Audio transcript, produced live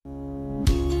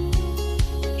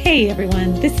Hey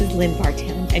everyone, this is Lynn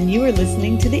Vartan, and you are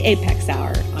listening to the Apex Hour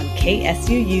on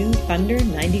KSUU Thunder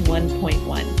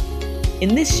 91.1.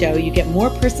 In this show, you get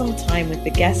more personal time with the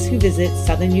guests who visit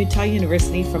Southern Utah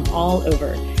University from all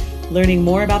over, learning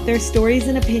more about their stories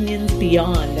and opinions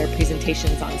beyond their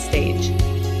presentations on stage.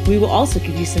 We will also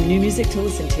give you some new music to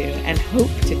listen to and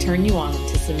hope to turn you on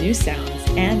to some new sounds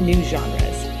and new genres.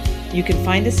 You can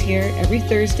find us here every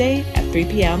Thursday at 3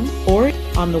 p.m. or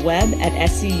on the web at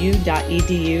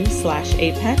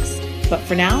scu.edu/apex. But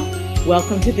for now,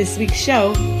 welcome to this week's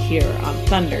show here on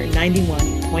Thunder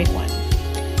 91.1.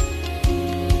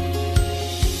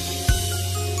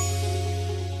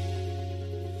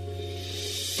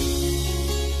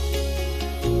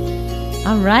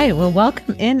 All right. Well,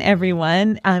 welcome in,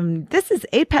 everyone. This is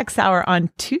Apex Hour on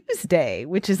Tuesday,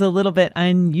 which is a little bit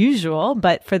unusual,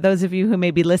 but for those of you who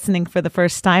may be listening for the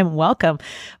first time, welcome.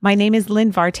 My name is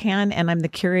Lynn Vartan, and I'm the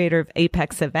curator of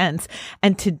Apex Events.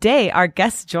 And today, our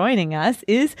guest joining us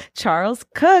is Charles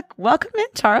Cook. Welcome in,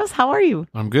 Charles. How are you?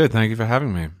 I'm good. Thank you for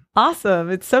having me. Awesome.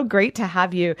 It's so great to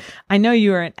have you. I know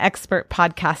you are an expert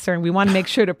podcaster, and we want to make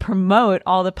sure to promote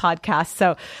all the podcasts.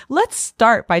 So let's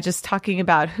start by just talking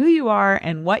about who you are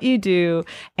and what you do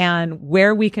and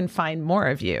where we can find more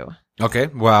of you. Okay.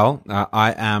 Well,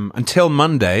 I am, until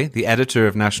Monday, the editor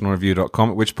of nationalreview.com,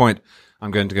 at which point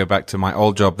I'm going to go back to my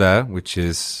old job there, which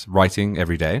is writing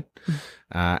every day.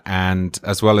 And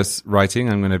as well as writing,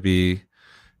 I'm going to be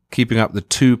keeping up the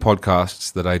two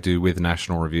podcasts that I do with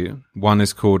National Review. One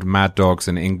is called Mad Dogs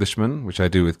and Englishmen, which I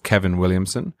do with Kevin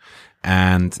Williamson.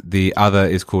 And the other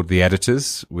is called The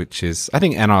Editors, which is, I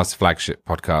think, NR's flagship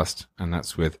podcast. And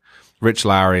that's with Rich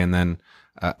Lowry and then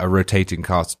a rotating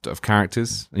cast of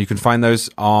characters. And you can find those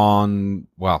on,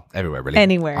 well, everywhere, really.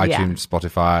 Anywhere, iTunes, yeah.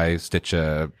 Spotify,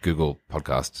 Stitcher, Google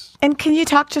Podcasts. And can you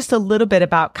talk just a little bit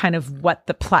about kind of what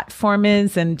the platform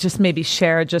is and just maybe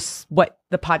share just what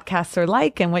the podcasts are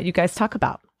like and what you guys talk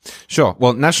about? Sure.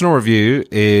 Well, National Review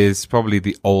is probably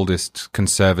the oldest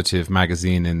conservative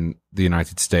magazine in the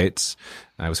United States.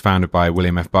 It was founded by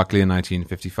William F. Buckley in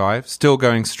 1955. Still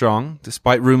going strong,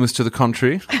 despite rumors to the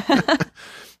contrary.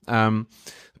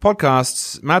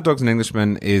 Podcasts, Mad Dogs and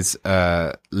Englishmen is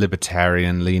a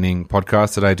libertarian-leaning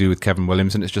podcast that I do with Kevin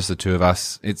Williamson. It's just the two of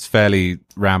us. It's fairly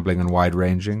rambling and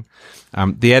wide-ranging.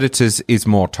 The Editors is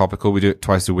more topical. We do it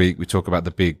twice a week. We talk about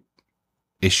the big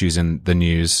issues in the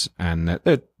news, and there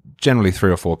are generally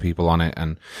 3 or 4 people on it.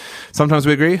 And sometimes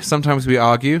we agree, sometimes we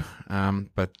argue,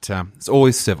 but it's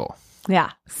always civil.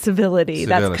 Yeah, civility.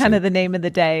 That's kind of the name of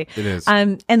the day. It is.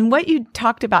 And what you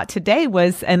talked about today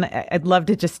was, and I'd love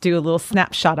to just do a little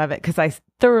snapshot of it because I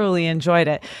thoroughly enjoyed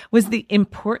it, was the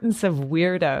importance of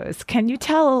weirdos. Can you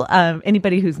tell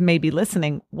anybody who's maybe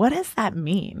listening, what does that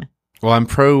mean? Well, I'm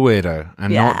pro weirdo,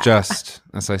 and not just,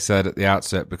 as I said at the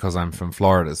outset, because I'm from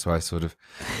Florida. So I sort of,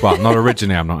 well, not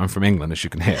originally, I'm from England, as you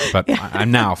can hear, but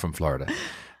I'm now from Florida.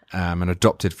 An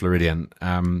adopted Floridian.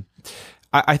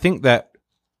 I think that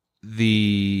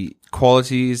the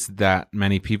qualities that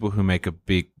many people who make a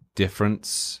big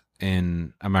difference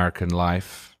in American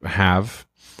life have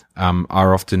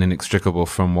are often inextricable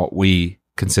from what we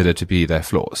consider to be their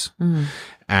flaws.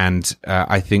 And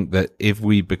I think that if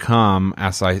we become,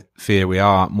 as I fear we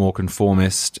are, more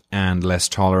conformist and less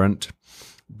tolerant,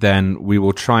 then we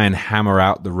will try and hammer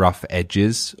out the rough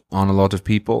edges on a lot of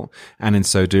people. And in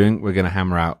so doing, we're going to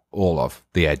hammer out all of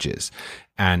the edges.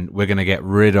 And we're going to get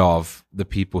rid of the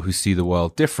people who see the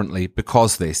world differently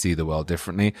because they see the world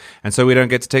differently. And so we don't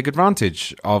get to take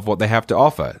advantage of what they have to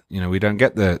offer. You know, we don't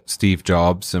get the Steve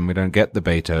Jobs and we don't get the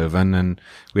Beethoven and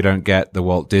we don't get the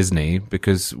Walt Disney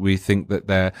because we think that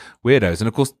they're weirdos. And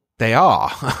of course, they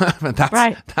are. That's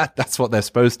right. That's what they're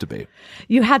supposed to be.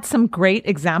 You had some great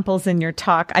examples in your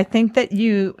talk. I think that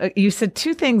you said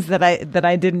 2 things that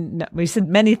I didn't know. You said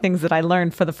many things that I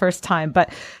learned for the first time,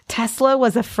 but Tesla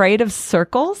was afraid of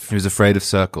circles. He was afraid of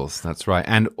circles. That's right.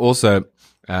 And also,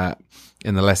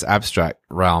 in the less abstract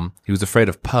realm, he was afraid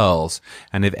of pearls.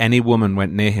 And if any woman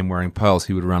went near him wearing pearls,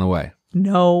 he would run away.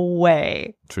 No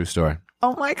way. True story.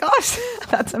 Oh my gosh,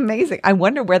 that's amazing. I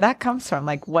wonder where that comes from.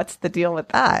 Like, what's the deal with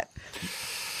that?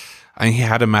 And he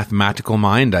had a mathematical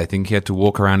mind. I think he had to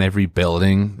walk around every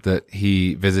building that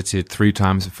he visited 3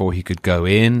 times before he could go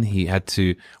in. He had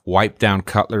to wipe down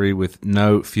cutlery with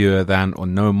no fewer than or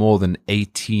no more than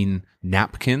 18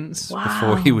 napkins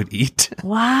before he would eat.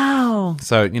 Wow.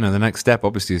 So, you know, the next step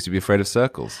obviously is to be afraid of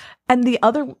circles. And the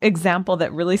other example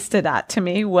that really stood out to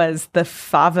me was the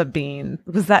fava bean.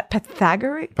 Was that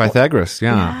Pythagoras? Pythagoras,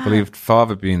 yeah. Believed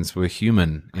fava beans were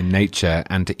human in nature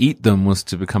and to eat them was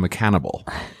to become a cannibal.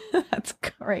 That's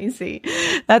crazy.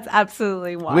 That's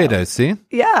absolutely wild. Weirdos, see?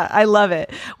 Yeah, I love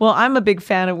it. Well, I'm a big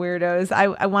fan of weirdos.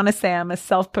 I want to say I'm a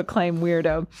self-proclaimed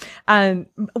weirdo. And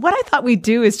what I thought we'd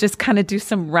do is just kind of do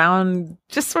some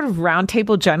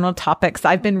roundtable general topics.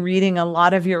 I've been reading a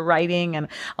lot of your writing and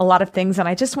a lot of things, and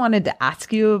I just wanted to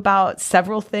ask you about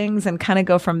several things and kind of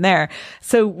go from there.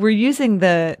 So we're using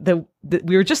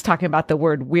we were just talking about the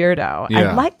word weirdo.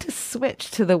 Yeah. I'd like to switch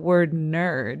to the word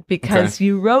nerd because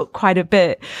you wrote quite a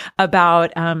bit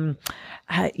about,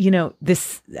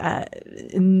 this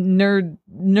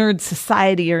nerd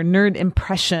society or nerd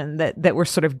impression that we're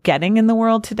sort of getting in the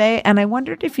world today. And I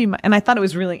wondered if and I thought it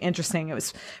was really interesting. It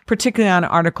was particularly on an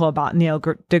article about Neil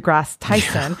deGrasse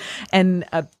Tyson and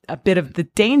a bit of the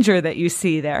danger that you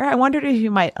see there. I wondered if you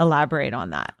might elaborate on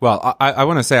that. Well, I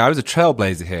want to say I was a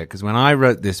trailblazer here because when I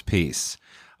wrote this piece,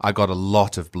 I got a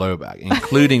lot of blowback,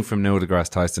 including from Neil deGrasse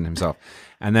Tyson himself.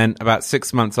 And then about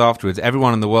 6 months afterwards,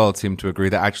 everyone in the world seemed to agree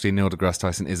that actually Neil deGrasse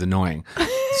Tyson is annoying.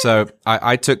 So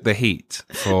I took the heat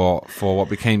for what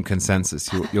became consensus.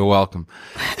 You're welcome.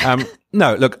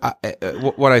 No, look,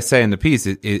 what I say in the piece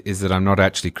is that I'm not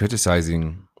actually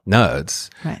criticizing nerds,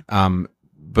 right.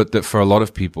 But that for a lot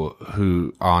of people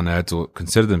who are nerds or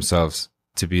consider themselves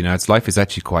to be nerds, life is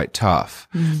actually quite tough.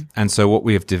 Mm. And so what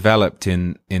we have developed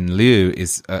in Liu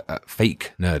is a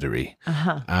fake nerdery.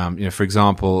 Uh-huh. For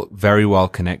example, very well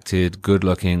connected, good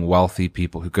looking, wealthy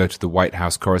people who go to the White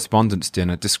House Correspondents'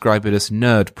 Dinner describe it as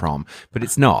nerd prom, but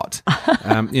it's not.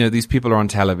 These people are on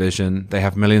television. They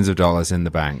have millions of dollars in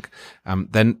the bank.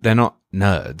 They're not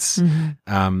nerds.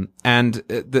 Mm-hmm. And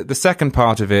the second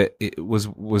part of it was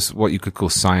what you could call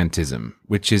scientism,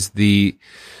 which is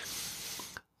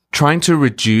trying to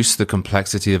reduce the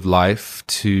complexity of life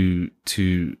to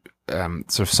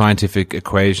sort of scientific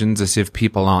equations, as if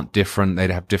people aren't different,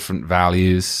 they'd have different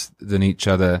values than each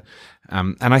other.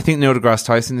 And I think Neil deGrasse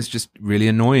Tyson is just really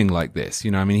annoying like this.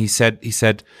 He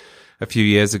said a few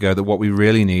years ago that what we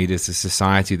really need is a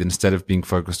society that instead of being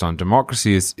focused on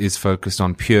democracy is focused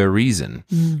on pure reason.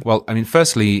 Mm. Well,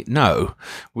 firstly, no,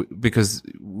 because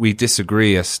we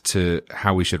disagree as to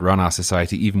how we should run our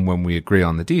society, even when we agree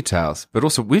on the details. But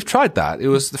also, we've tried that. It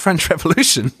was the French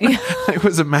Revolution. Yeah. It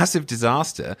was a massive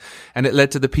disaster. And it led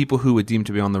to the people who were deemed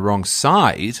to be on the wrong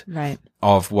side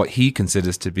of what he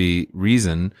considers to be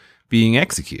reason being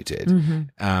executed.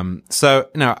 Mm-hmm.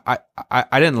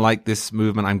 I didn't like this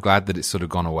movement. I'm glad that it's sort of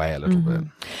gone away a little bit.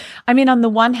 On the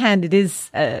one hand, it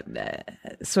is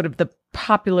sort of the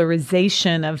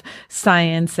popularization of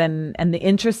science and the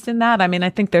interest in that. I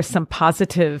think there's some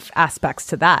positive aspects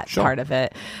to that part of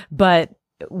it. But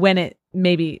when it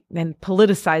and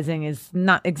politicizing is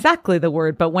not exactly the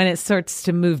word, but when it starts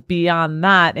to move beyond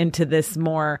that into this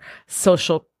more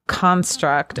social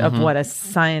construct of what a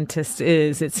scientist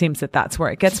is, it seems that that's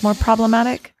where it gets more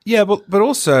problematic. Yeah, but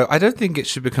also I don't think it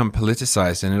should become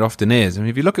politicized, and it often is.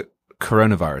 If you look at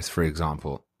coronavirus, for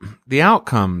example, the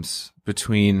outcomes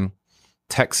between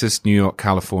Texas, New York,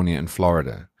 California, and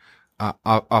Florida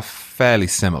are fairly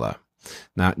similar.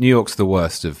 Now, New York's the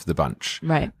worst of the bunch.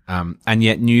 Right. And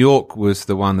yet New York was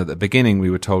the one that at the beginning we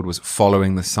were told was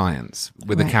following the science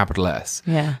with a capital S.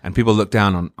 Yeah. And people look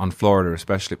down on Florida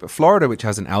especially. But Florida, which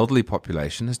has an elderly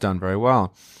population, has done very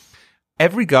well.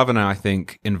 Every governor, I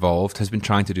think, involved has been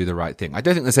trying to do the right thing. I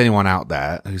don't think there's anyone out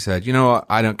there who said, you know what,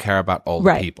 I don't care about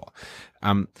older people.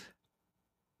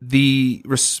 The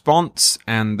response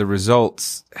and the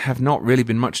results have not really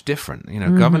been much different.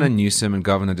 Governor Newsom and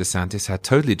Governor DeSantis had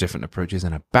totally different approaches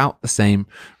and about the same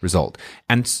result.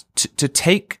 And to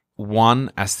take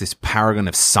one as this paragon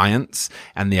of science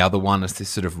and the other one as this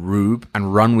sort of rube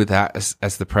and run with that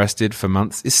as the press did for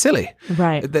months is silly.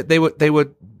 Right. They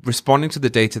were responding to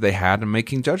the data they had and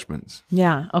making judgments.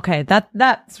 Yeah. Okay.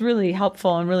 That's really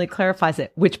helpful and really clarifies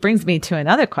it, which brings me to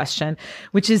another question,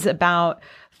 which is about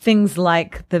things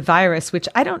like the virus, which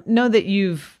I don't know that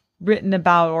you've written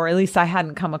about, or at least I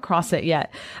hadn't come across it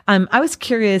yet. I was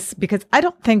curious because I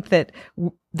don't think that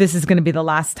this is going to be the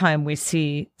last time we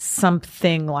see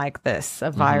something like this,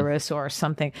 a virus or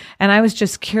something. And I was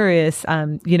just curious,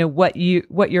 what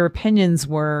your opinions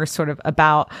were sort of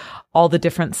about all the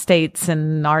different states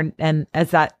and as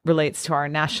that relates to our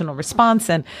national response,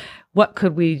 and what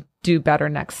could we do better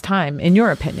next time, in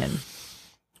your opinion?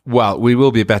 Well, we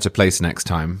will be a better place next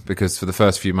time, because for the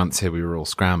first few months here, we were all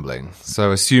scrambling.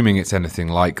 So assuming it's anything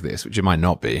like this, which it might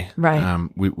not be, right?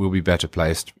 We'll be better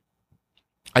placed.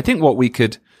 I think what we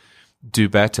could do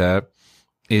better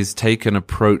is take an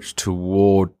approach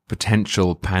toward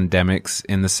potential pandemics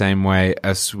in the same way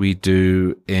as we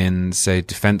do in, say,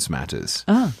 defense matters.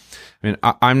 Oh.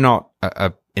 I'm not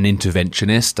an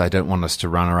interventionist. I don't want us to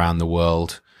run around the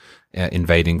world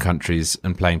invading countries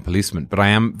and playing policeman, but I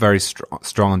am very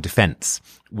strong on defense,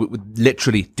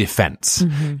 literally defense.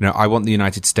 I want the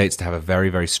United States to have a very,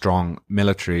 very strong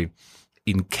military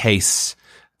in case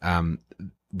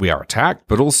we are attacked,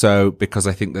 but also because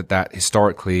I think that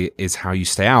historically is how you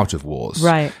stay out of wars.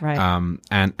 Right.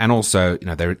 And also,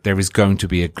 there is going to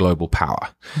be a global power.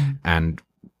 And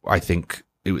I think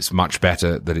it was much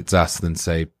better that it's us than,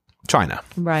 say, China.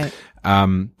 Right.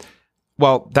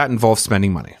 Well, that involves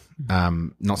spending money.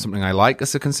 Not something I like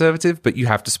as a conservative, but you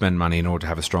have to spend money in order to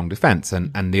have a strong defense.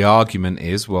 And the argument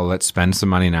is, well, let's spend some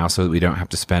money now so that we don't have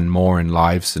to spend more in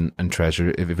lives and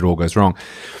treasure if it all goes wrong.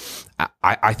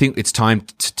 I think it's time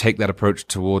to take that approach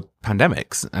toward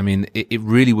pandemics. I mean, it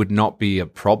really would not be a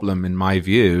problem, in my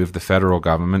view, if the federal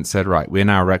government said, right, we're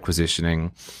now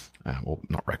requisitioning,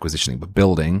 not requisitioning, but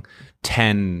building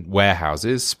 10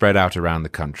 warehouses spread out around the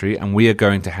country, and we are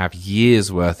going to have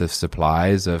years worth of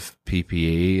supplies of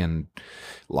PPE and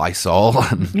Lysol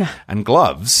and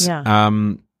gloves.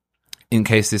 In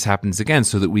case this happens again,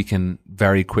 so that we can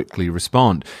very quickly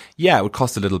respond. Yeah, it would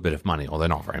cost a little bit of money, although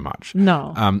not very much.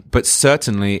 No. But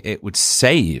certainly it would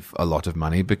save a lot of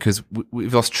money, because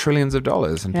we've lost trillions of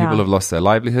dollars, and people have lost their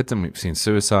livelihoods, and we've seen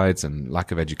suicides and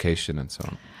lack of education and so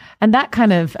on. And that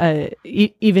kind of,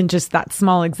 even just that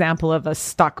small example of a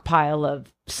stockpile of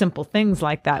simple things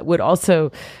like that would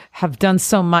also have done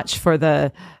so much for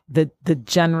the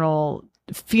general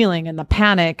feeling and the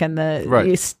panic and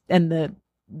the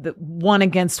one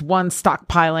against one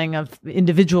stockpiling of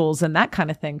individuals and that kind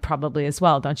of thing, probably as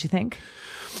well, don't you think?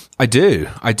 I do.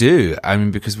 I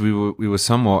mean, because we were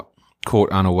somewhat caught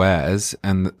unawares,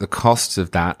 and the costs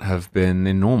of that have been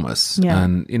enormous.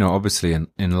 And obviously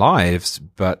in lives,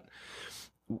 but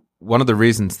one of the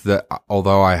reasons that,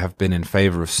 although I have been in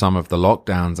favor of some of the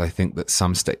lockdowns, I think that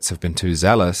some states have been too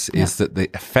zealous, is that the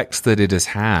effects that it has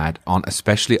had on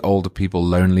especially older people,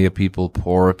 lonelier people,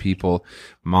 poorer people,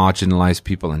 marginalized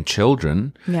people, and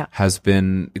children has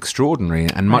been extraordinary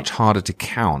and much harder to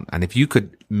count. And if you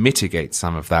could mitigate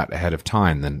some of that ahead of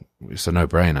time, then it's a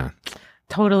no-brainer.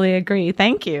 Totally agree.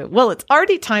 Thank you. Well, it's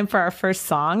already time for our first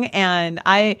song, and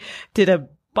I did a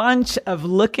bunch of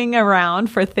looking around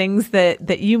for things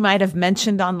that you might have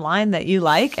mentioned online that you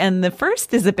like. And the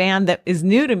first is a band that is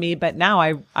new to me, but now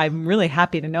I'm really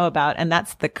happy to know about, and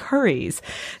that's the Curries.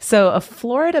 So a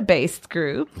Florida-based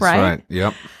group, right? That's right.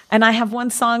 Yep. And I have one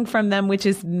song from them, which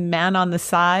is Man on the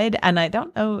Side. And I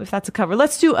don't know if that's a cover.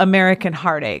 Let's do American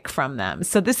Heartache from them.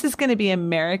 So this is going to be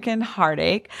American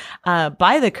Heartache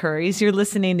by the Curries. You're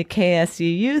listening to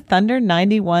KSUU Thunder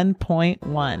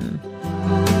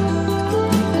 91.1.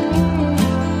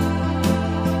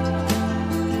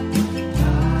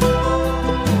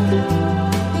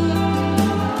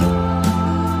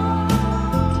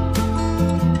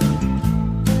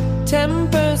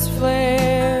 Tempers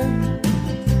flare,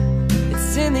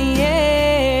 it's in the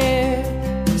air.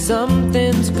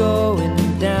 Something's going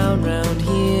down round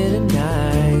here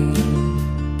tonight.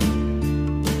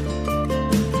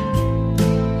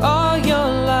 All your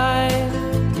life,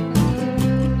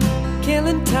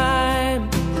 killing time.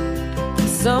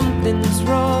 Something's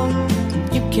wrong,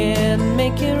 you can't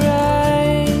make it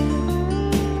right.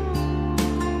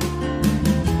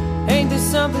 Ain't there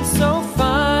something so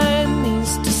fine?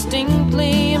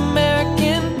 Distinctly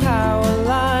American power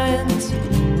lines,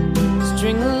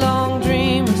 string along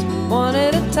dreams one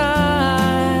at a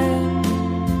time.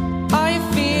 Are you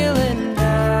feeling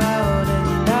down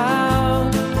and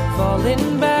out,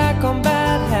 falling back on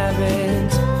bad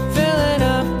habits, filling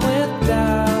up with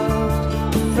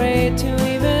doubt, afraid to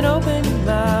even open your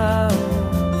mouth?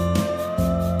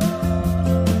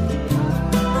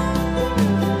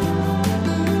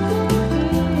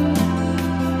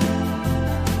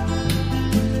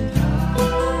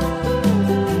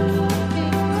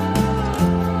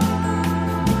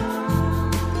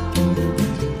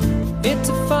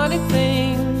 Funny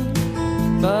thing,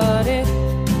 but it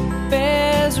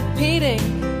bears repeating.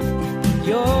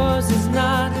 Yours is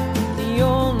not the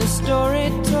only story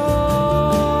told.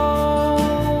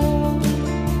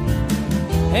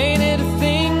 Ain't it a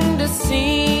thing to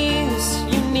see this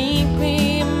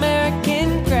uniquely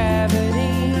American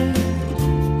gravity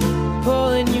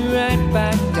pulling you right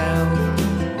back down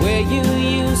where you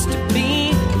used to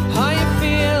be? Are you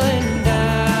feeling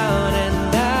down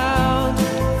and out,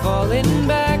 falling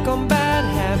back on bad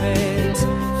habits,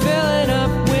 filling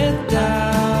up with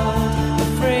doubt,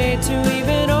 afraid to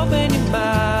even open your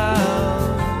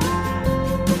mouth?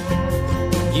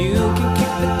 You can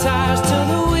kick the tires till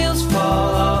the wheels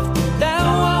fall off, that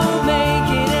won't make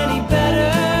it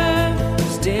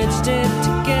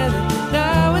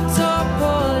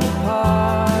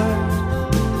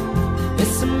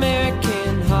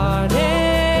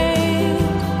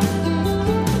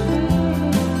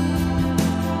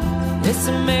this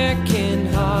American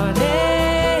heartache.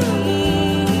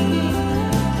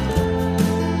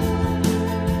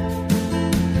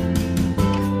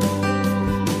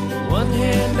 One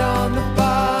hand on the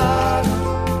bottle,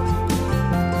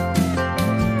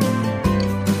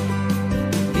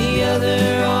 the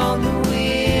other on the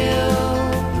wheel.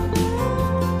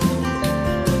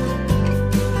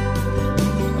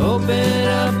 Open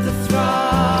up the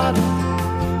throttle,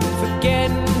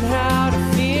 forgetting how to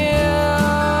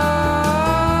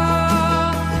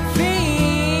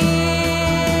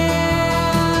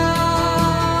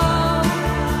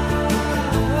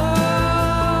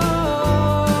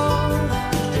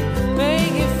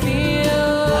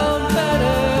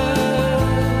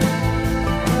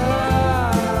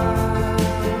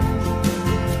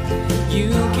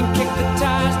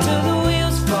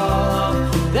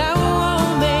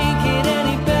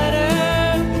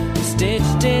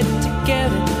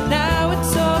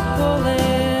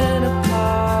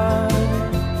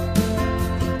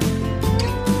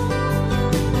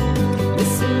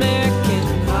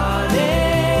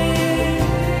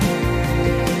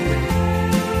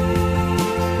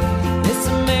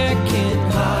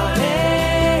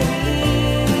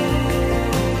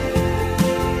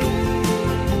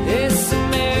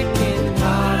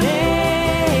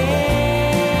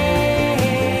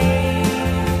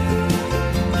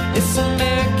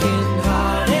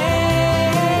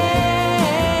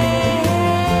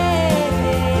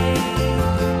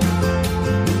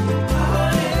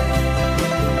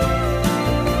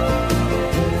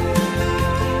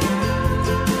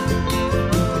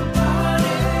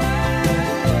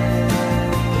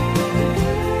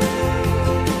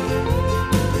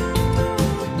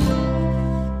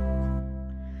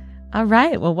All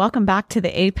right. Well, welcome back to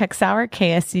the Apex Hour,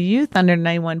 KSUU, Thunder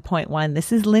 91.1.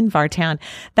 This is Lynn Vartown.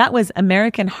 That was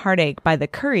American Heartache by the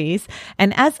Curries.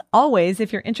 And as always,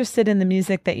 if you're interested in the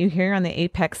music that you hear on the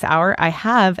Apex Hour, I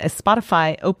have a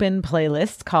Spotify open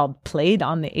playlist called Played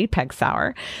on the Apex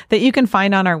Hour that you can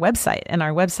find on our website. And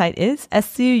our website is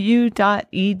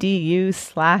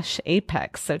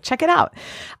suu.edu/apex. So check it out.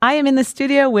 I am in the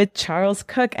studio with Charles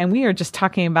Cook, and we are just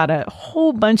talking about a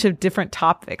whole bunch of different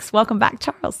topics. Welcome back,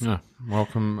 Charles. Yeah.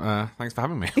 Welcome. Thanks for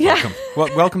having me. Yeah.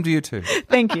 Welcome. Welcome to you too.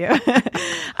 Thank you.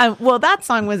 Well, that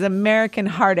song was American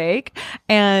Heartache,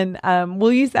 and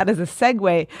we'll use that as a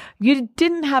segue. You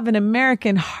didn't have an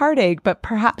American heartache, but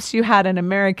perhaps you had an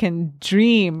American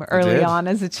dream early on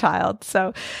as a child.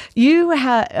 So you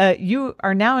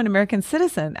are now an American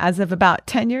citizen as of about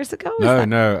 10 years ago?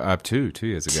 No, 2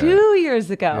 years ago. 2 years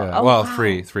ago. Yeah. Oh, well, wow.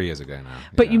 3 years ago now.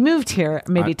 But you moved here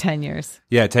maybe 10 years.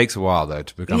 Yeah, it takes a while though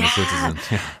to become a citizen.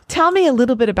 Yeah. Tell me a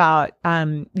little bit about,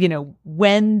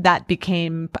 when that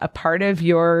became a part of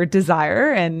your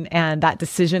desire and that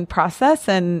decision process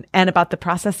and about the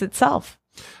process itself.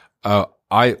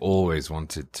 I always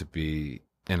wanted to be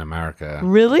in America.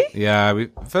 Really? Yeah, we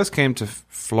first came to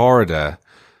Florida,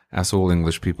 as all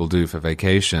English people do for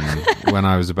vacation, when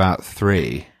I was about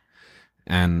 3.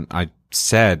 And I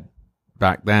said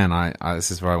back then,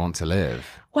 this is where I want to live.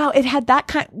 Wow, it had that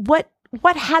kind.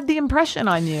 What had the impression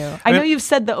on you? I know you've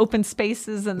said the open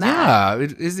spaces and that. Yeah,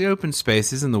 it is the open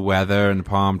spaces and the weather and the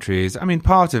palm trees. I mean,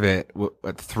 part of it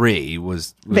at 3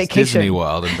 was Disney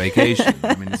World and vacation.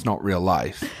 I mean, it's not real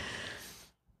life.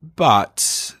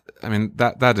 But I mean,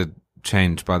 that had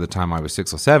changed by the time I was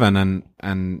 6 or 7,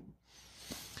 and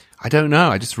I don't know.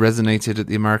 I just resonated at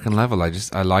the American level. I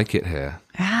like it here.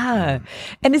 Ah.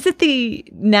 And is it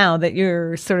now that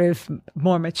you're sort of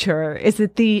more mature, is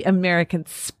it the American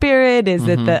spirit? Is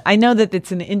it I know that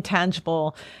it's an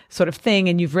intangible sort of thing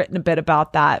and you've written a bit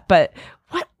about that, but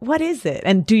what is it?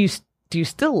 And do you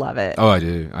still love it? Oh, I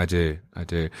do.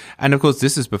 And of course,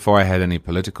 this is before I had any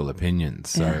political opinions.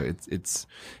 So it's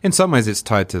in some ways it's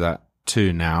tied to that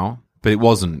too now, but it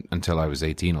wasn't until I was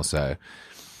 18 or so.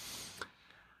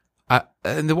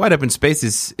 And the wide open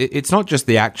space it's not just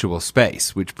the actual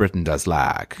space, which Britain does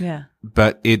lack. Yeah.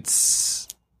 But the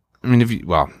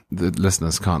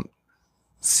listeners can't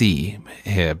see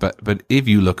here, but if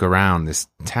you look around this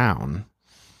town,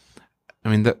 I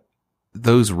mean,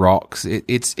 those rocks,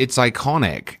 it's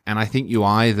iconic. And I think you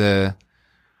either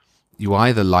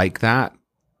like that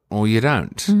or you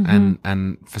don't. Mm-hmm.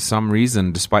 And for some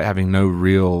reason, despite having no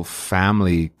real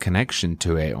family connection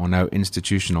to it or no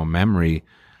institutional memory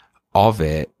of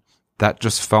it, that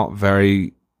just felt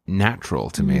very natural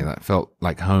to me. That felt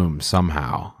like home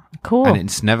somehow. Cool. And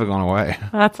it's never gone away.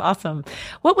 That's awesome.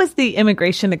 What was the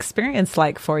immigration experience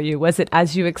like for you? Was it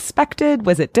as you expected?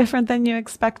 Was it different than you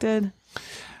expected?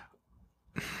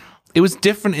 It was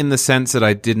different in the sense that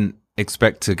I didn't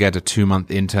expect to get a 2-month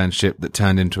internship that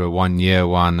turned into a 1-year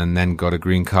one, and then got a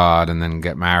green card, and then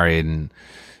get married. And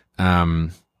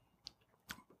but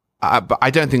I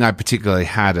don't think I particularly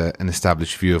had an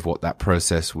established view of what that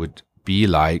process would be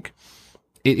like.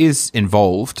 It is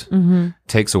involved,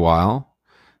 takes a while.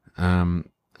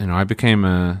 I became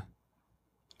a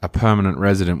permanent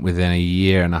resident within 1.5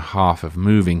 years of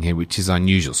moving here, which is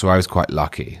unusual. So I was quite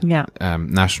lucky. Yeah.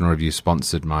 National Review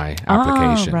sponsored my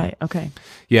application. Oh, right. Okay.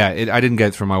 Yeah. I didn't get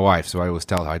it from my wife. So I always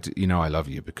tell her, I love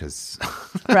you because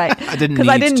right. I didn't because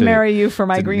I didn't marry you for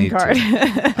my green card.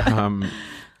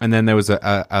 And then there was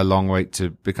a long wait to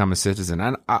become a citizen.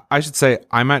 And I should say,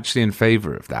 I'm actually in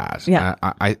favor of that. Yeah.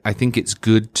 I think it's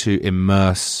good to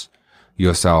immerse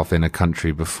yourself in a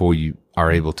country before you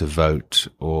are able to vote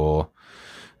or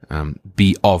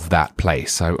be of that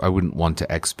place. I wouldn't want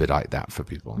to expedite that for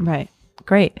people. Right.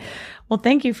 Great. Well,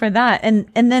 thank you for that. And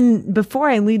then before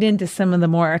I lead into some of the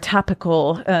more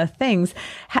topical things,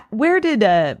 where did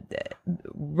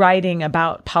writing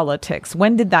about politics,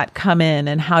 when did that come in,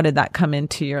 and how did that come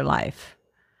into your life?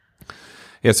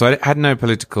 Yeah, so I had no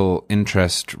political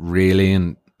interest really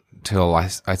until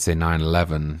I'd say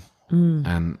 9/11.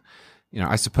 And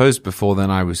I suppose before then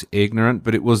I was ignorant,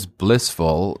 but it was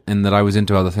blissful in that I was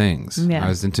into other things. Yeah. I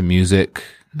was into music.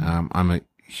 I'm a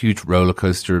huge roller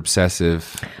coaster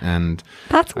obsessive, and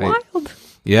that's wild.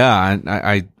 Yeah,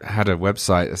 I had a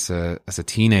website as a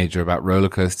teenager about roller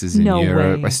coasters in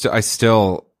Europe. Way. I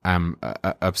still am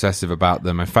obsessive about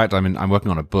them. In fact, I'm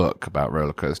working on a book about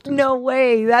roller coasters. No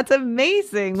way, that's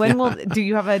amazing. Do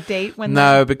you have a date when?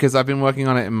 No, because I've been working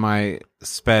on it in my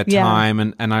spare time,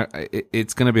 and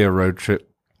it's going to be a road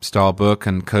trip style book,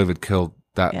 and COVID killed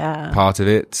that part of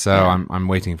it. So I'm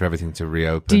waiting for everything to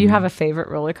reopen. Do you have a favorite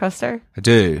roller coaster? I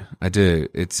do.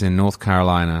 It's in North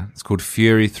Carolina. It's called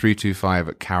Fury 325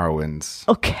 at Carowinds.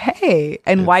 Okay.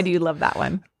 And why do you love that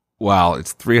one? Well,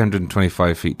 it's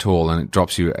 325 feet tall, and it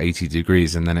drops you at 80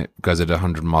 degrees, and then it goes at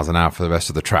 100 miles an hour for the rest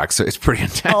of the track. So it's pretty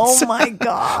intense. Oh my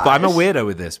God. But I'm a weirdo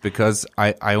with this because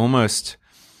I almost,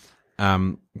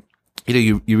 you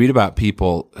read about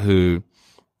people who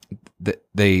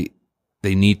they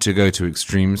need to go to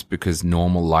extremes because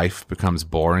normal life becomes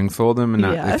boring for them, and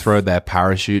they throw their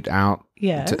parachute out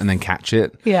and then catch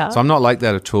it. Yeah. So I'm not like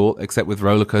that at all, except with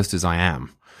roller coasters I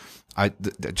am.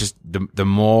 The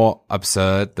more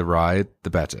absurd the ride, the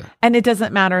better. And it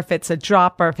doesn't matter if it's a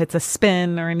drop or if it's a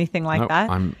spin or anything like that.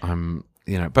 I'm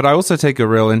but I also take a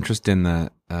real interest in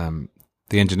the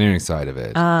engineering side of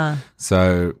it.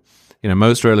 So,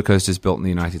 most roller coasters built in the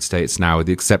United States now, with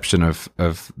the exception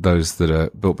of those that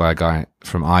are built by a guy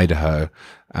from Idaho,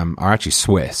 are actually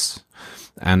Swiss.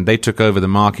 And they took over the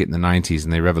market in the 90s,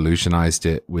 and they revolutionized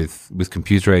it with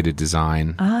computer-aided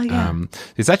design.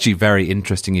 It's actually very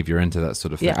interesting if you're into that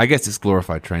sort of thing. Yeah. I guess it's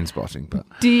glorified train spotting. But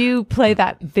do you play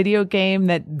that video game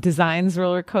that designs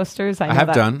roller coasters? I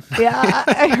have done. Yeah,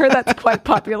 I heard that's quite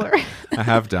popular. I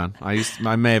have done.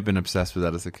 I may have been obsessed with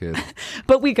that as a kid.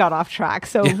 But we got off track.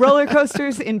 So roller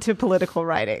coasters into political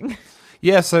writing.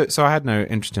 Yeah, so I had no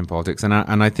interest in politics, and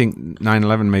I think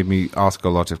 9/11 made me ask a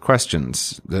lot of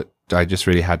questions that I just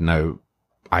really had no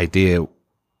idea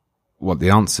what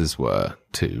the answers were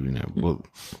to.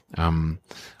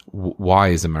 Why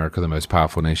is America the most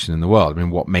powerful nation in the world? I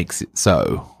mean, what makes it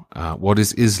so? What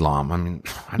is Islam? I mean,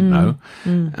 I don't know.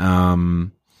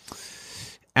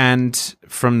 And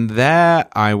from there,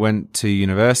 I went to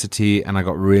university, and I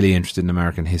got really interested in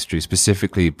American history,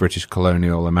 specifically British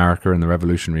colonial America and the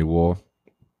Revolutionary War.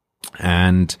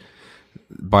 And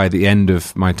by the end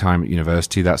of my time at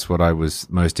university, that's what I was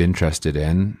most interested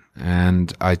in.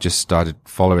 And I just started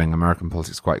following American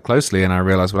politics quite closely. And I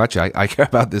realized, well, actually, I care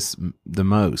about this the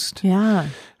most. Yeah.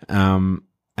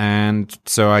 And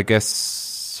so I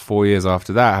guess 4 years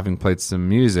after that, having played some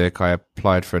music, I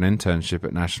applied for an internship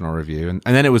at National Review. And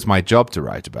then it was my job to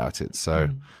write about it. So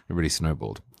it really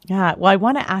snowballed. Yeah. Well, I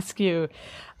want to ask you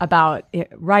about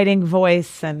writing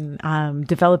voice and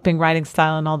developing writing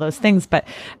style and all those things. But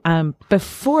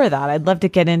before that, I'd love to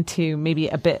get into maybe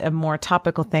a bit of more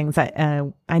topical things.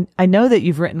 I know that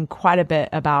you've written quite a bit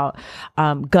about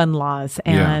gun laws,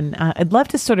 and I'd love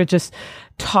to sort of just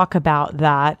talk about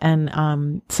that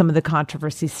and some of the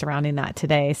controversies surrounding that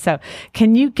today. So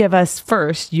can you give us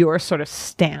first your sort of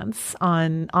stance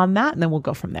on that, and then we'll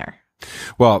go from there?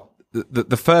 Well,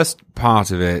 the first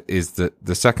part of it is that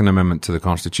the Second Amendment to the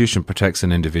Constitution protects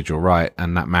an individual right,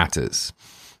 and that matters.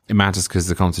 It matters because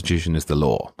the Constitution is the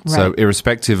law. Right. So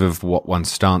irrespective of what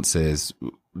one's stance is,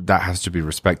 that has to be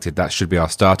respected. That should be our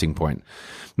starting point.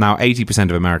 Now, 80%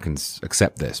 of Americans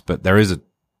accept this, but there is a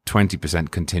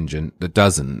 20% contingent that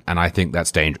doesn't. And I think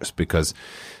that's dangerous because,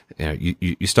 you know,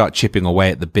 you start chipping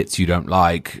away at the bits you don't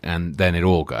like, and then it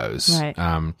all goes. Right.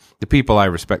 The people I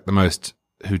respect the most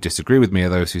who disagree with me are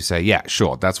those who say, yeah,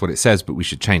 sure, that's what it says, but we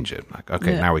should change it. Like,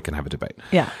 okay, now we can have a debate.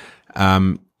 Yeah.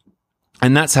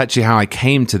 And that's actually how I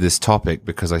came to this topic,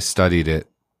 because I studied it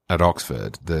at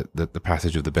Oxford, the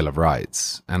passage of the Bill of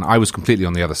Rights. And I was completely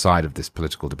on the other side of this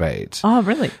political debate. Oh,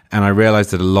 really? And I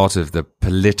realized that a lot of the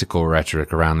political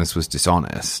rhetoric around this was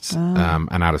dishonest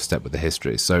and out of step with the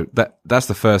history. So that's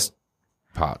the first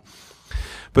part.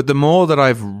 But the more that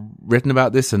I've written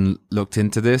about this and looked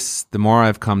into this, the more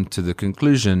I've come to the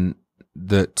conclusion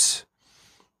that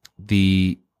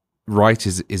the right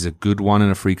is a good one in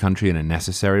a free country and a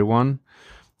necessary one.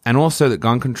 And also that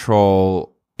gun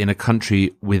control in a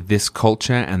country with this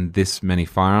culture and this many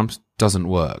firearms doesn't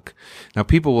work. Now,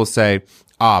 people will say,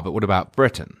 but what about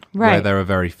Britain, right, where there are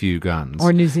very few guns?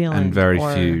 Or New Zealand. And very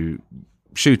few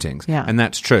shootings. Yeah. And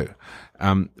that's true.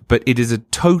 But it is a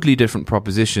totally different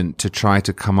proposition to try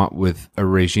to come up with a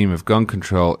regime of gun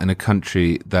control in a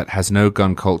country that has no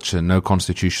gun culture, no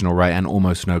constitutional right, and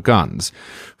almost no guns,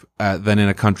 than in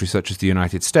a country such as the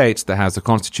United States that has a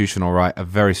constitutional right, a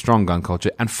very strong gun culture,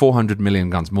 and 400 million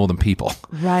guns, more than people.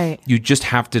 Right. You just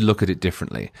have to look at it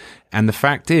differently. And the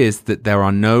fact is that there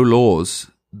are no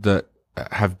laws that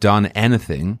have done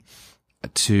anything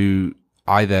to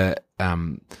either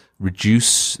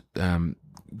reduce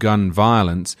gun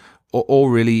violence or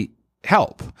really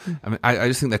help. I mean, I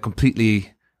just think they're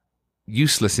completely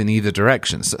useless in either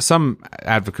direction. So some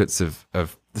advocates of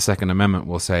the Second Amendment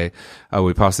will say,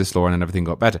 we passed this law and then everything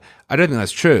got better. I don't think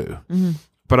that's true. Mm-hmm.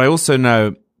 But I also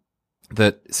know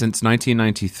that since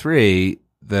 1993,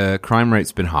 the crime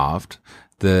rate's been halved.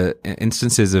 The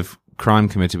instances of crime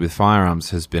committed with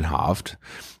firearms has been halved.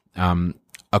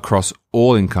 Across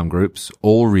all income groups,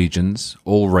 all regions,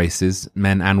 all races,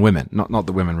 men and women. Not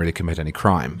that women really commit any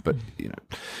crime, but you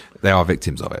know, they are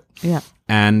victims of it. Yeah.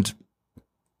 And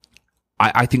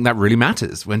I think that really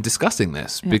matters when discussing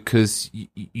this, because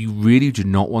you really do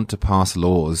not want to pass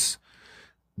laws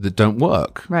that don't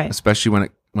work, right? Especially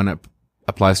when it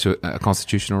applies to a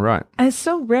constitutional right. And it's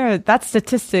so rare. That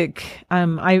statistic,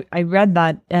 I read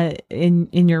that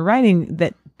in your writing,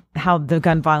 that how the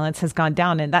gun violence has gone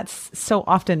down, and that's so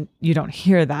often you don't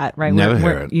hear that, right? Never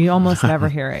hear it. You almost never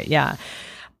hear it. Yeah.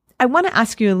 I want to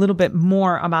ask you a little bit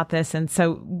more about this, and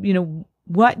so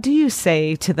what do you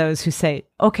say to those who say,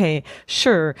 okay,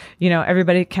 sure,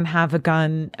 everybody can have a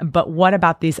gun, but what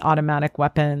about these automatic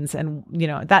weapons? And,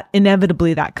 that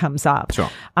inevitably that comes up. Sure.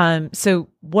 So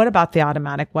what about the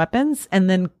automatic weapons? And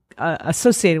then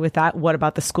associated with that, what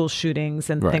about the school shootings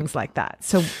and things like that?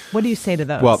 So what do you say to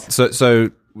those? Well,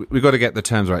 so we've got to get the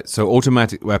terms right. So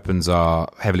automatic weapons are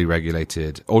heavily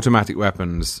regulated. Automatic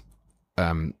weapons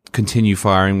continue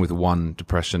firing with one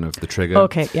depression of the trigger.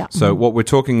 Okay, yeah. So what we're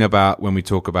talking about when we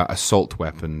talk about assault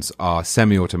weapons are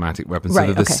semi-automatic weapons. Right,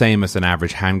 so they're the same as an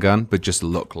average handgun, but just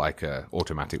look like a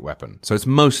automatic weapon. So it's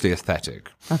mostly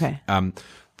aesthetic. Okay.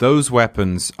 Those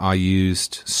weapons are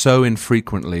used so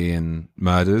infrequently in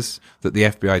murders that the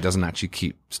FBI doesn't actually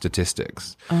keep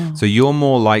statistics. Oh. So you're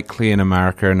more likely in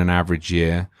America in an average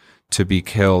year to be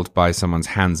killed by someone's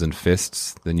hands and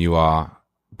fists than you are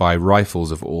by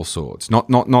rifles of all sorts.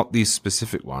 Not these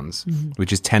specific ones,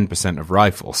 which is 10% of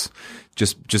rifles,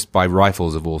 just by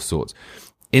rifles of all sorts.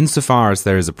 Insofar as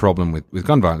there is a problem with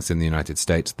gun violence in the United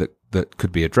States that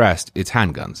could be addressed, it's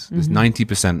handguns. There's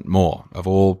 90% more of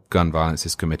all gun violence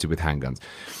is committed with handguns.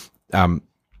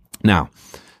 Now,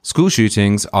 school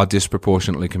shootings are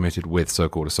disproportionately committed with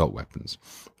so-called assault weapons.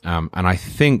 And I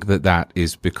think that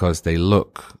is because they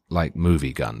look like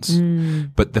movie guns.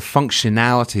 But the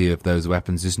functionality of those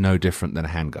weapons is no different than a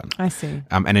handgun. I see.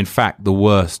 And in fact, the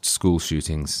worst school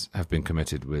shootings have been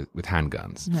committed with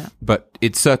handguns. Yeah. But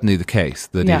it's certainly the case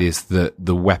that it is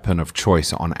the weapon of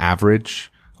choice on average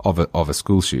of a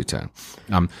school shooter.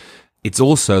 It's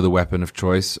also the weapon of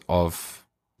choice of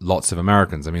lots of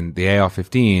Americans. I mean, the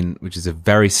AR-15, which is a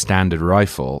very standard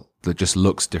rifle that just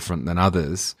looks different than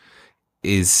others,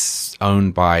 is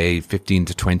owned by 15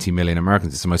 to 20 million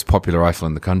Americans. It's the most popular rifle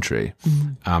in the country.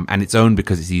 And it's owned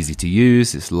because it's easy to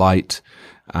use, it's light.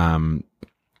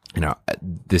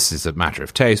 This is a matter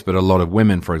of taste, but a lot of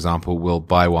women, for example, will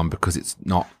buy one because it's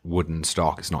not wooden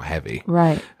stock, it's not heavy.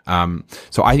 Right.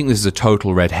 So I think this is a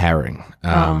total red herring.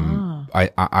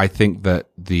 I think that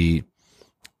the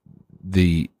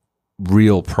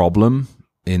real problem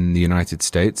in the United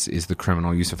States is the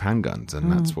criminal use of handguns,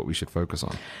 and that's what we should focus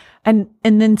on. And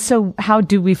then, so how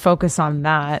do we focus on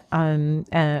that? And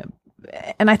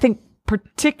I think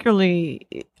particularly,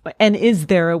 and is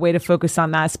there a way to focus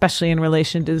on that, especially in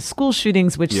relation to the school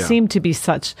shootings, which seem to be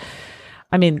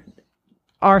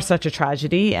are such a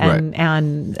tragedy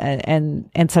and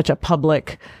such a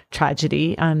public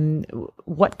tragedy, and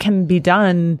what can be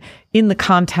done in the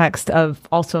context of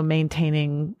also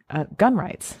maintaining gun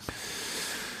rights?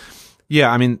 Yeah,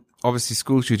 I mean, obviously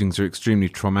school shootings are extremely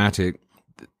traumatic.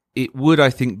 It would, I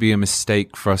think, be a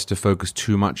mistake for us to focus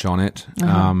too much on it.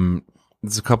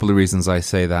 There's a couple of reasons I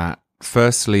say that.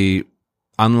 Firstly,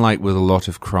 unlike with a lot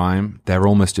of crime, they're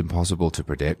almost impossible to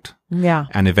predict. Yeah.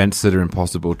 And events that are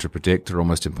impossible to predict are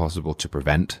almost impossible to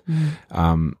prevent.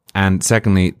 And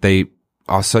secondly, they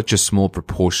are such a small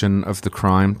proportion of the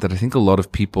crime that I think a lot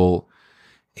of people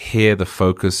hear the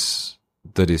focus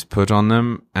that is put on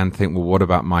them and think, well, what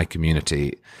about my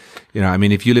community? You know, I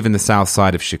mean, if you live in the south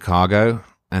side of Chicago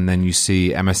and then you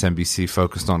see MSNBC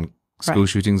focused on school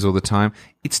shootings all the time,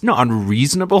 it's not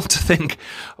unreasonable to think,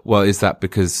 well, is that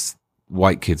because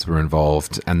white kids were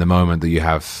involved, and the moment that you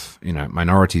have, you know,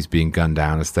 minorities being gunned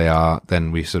down as they are,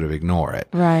 then we sort of ignore it.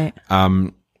 Right.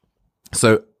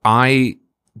 So I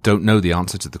don't know the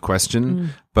answer to the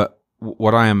question, but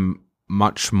what I am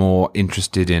much more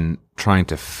interested in trying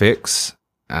to fix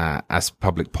as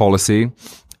public policy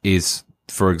is,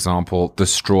 for example, the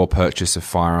straw purchase of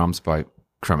firearms by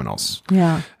criminals.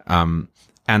 Yeah.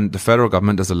 And the federal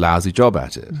government does a lousy job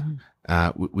at it.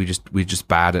 We're just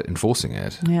bad at enforcing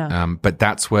it. Yeah. But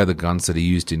that's where the guns that are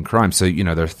used in crime. So, you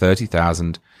know, there are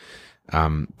 30,000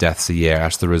 deaths a year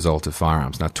as the result of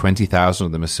firearms. Now, 20,000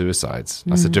 of them are suicides.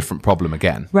 That's a different problem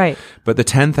again. Right. But the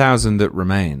 10,000 that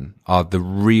remain are the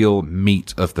real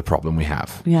meat of the problem we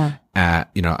have. Yeah.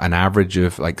 You know, an average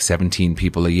of like 17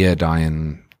 people a year die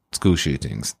in school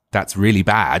shootings. That's really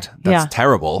bad. That's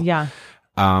terrible. Yeah.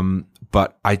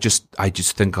 But I just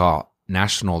think our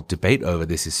national debate over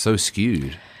this is so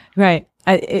skewed. Right.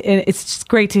 It's just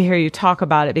great to hear you talk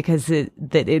about it, because it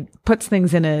puts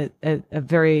things in a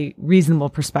very reasonable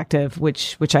perspective,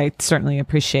 which I certainly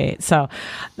appreciate. So,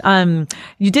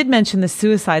 you did mention the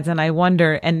suicides, and I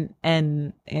wonder, and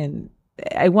I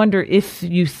wonder if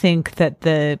you think that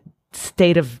the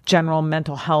state of general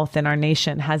mental health in our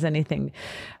nation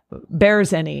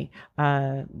bears anything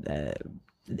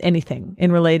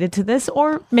in related to this,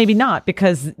 or maybe not,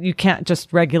 because you can't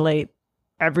just regulate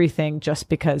everything just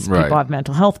because people have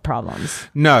mental health problems.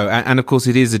 No, and of course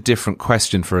it is a different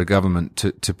question for a government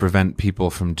to prevent people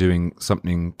from doing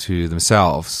something to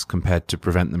themselves compared to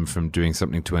prevent them from doing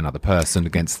something to another person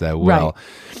against their will.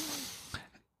 Right.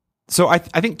 So I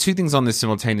think two things on this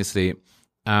simultaneously.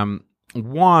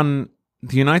 One,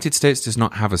 the United States does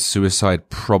not have a suicide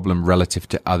problem relative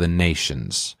to other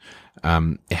nations.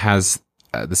 It has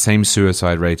the same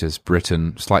suicide rate as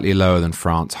Britain, slightly lower than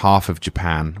France, half of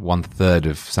Japan, 1/3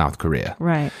 of South Korea.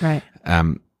 Right.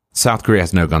 South Korea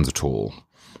has no guns at all.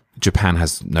 Japan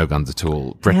has no guns at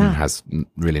all. Britain has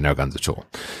really no guns at all.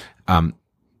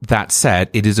 That said,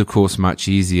 it is, of course, much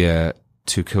easier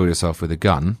to kill yourself with a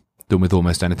gun than with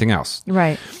almost anything else.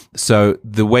 Right. So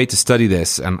the way to study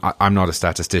this, and I'm not a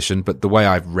statistician, but the way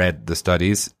I've read the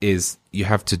studies is you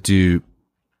have to do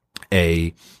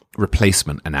a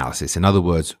replacement analysis. In other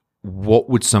words, what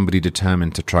would somebody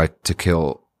determined to try to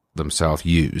kill themselves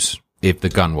use if the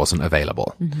gun wasn't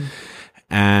available?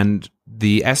 And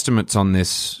the estimates on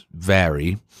this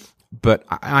vary, but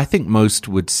I think most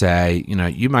would say, you know,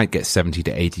 you might get 70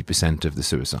 to 80% of the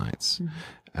suicides.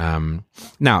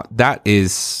 Now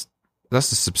that's a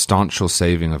substantial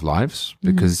saving of lives,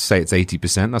 because say it's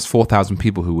 80%, that's 4,000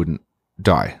 people who wouldn't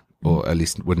die, or at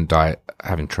least wouldn't die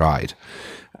having tried.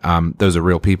 Those are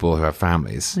real people who have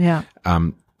families. Yeah.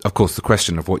 Of course, the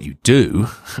question of what you do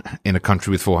in a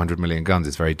country with 400 million guns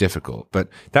is very difficult, but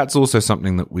that's also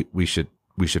something that we should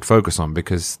focus on,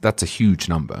 because that's a huge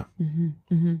number.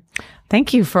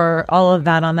 Thank you for all of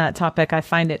that on that topic. I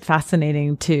find it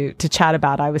fascinating to chat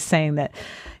about. I was saying that,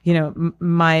 you know,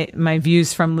 my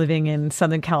views from living in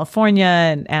Southern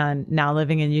California and now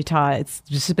living in Utah, it's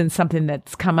just been something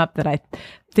that's come up that I'm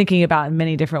thinking about in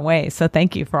many different ways. So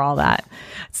thank you for all that.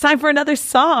 It's time for another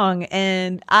song,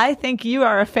 and I think you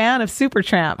are a fan of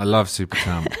Supertramp. I love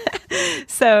Supertramp.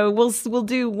 So we'll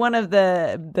do one of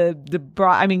the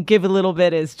broad, I mean, Give a Little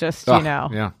Bit is just,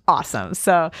 awesome.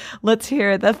 So let's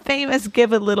hear the famous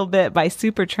Give a Little Bit by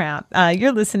Supertramp.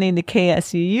 You're listening to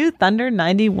KSUU Thunder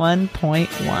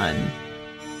 91.1.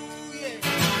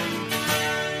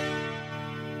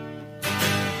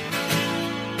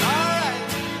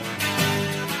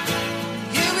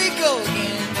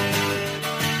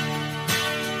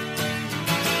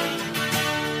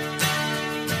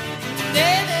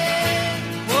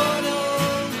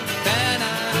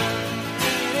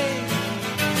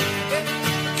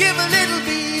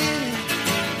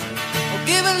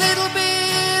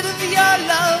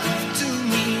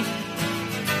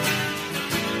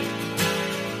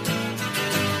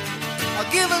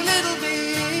 a little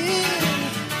bit,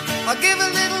 I'll give a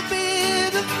little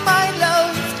bit of my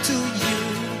love to you.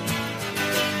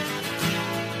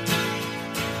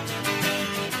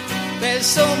 There's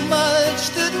so much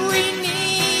that we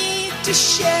need to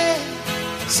share,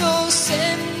 so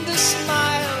send a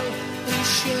smile and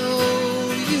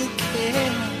show you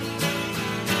care.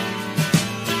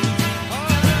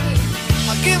 Alright,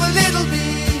 I'll give a little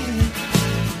bit,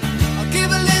 I'll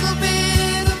give a little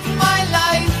bit of my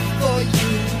life for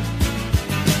you.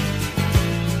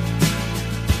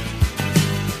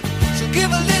 So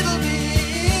give a little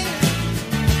bit,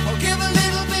 or give a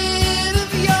little bit of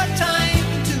your time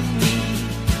to me.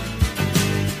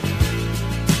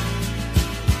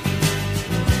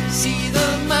 See the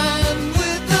man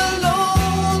with the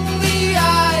lonely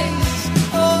eyes,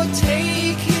 oh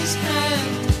take his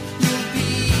hand, you'll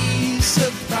be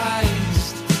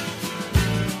surprised.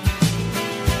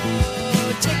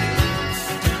 Oh, take it.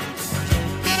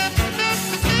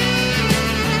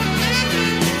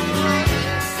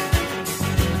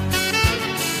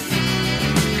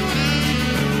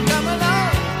 Come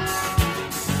along.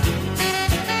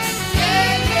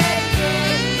 Yeah, yeah, yeah.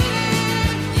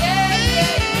 Yeah,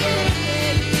 yeah, yeah,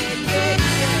 yeah,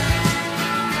 yeah,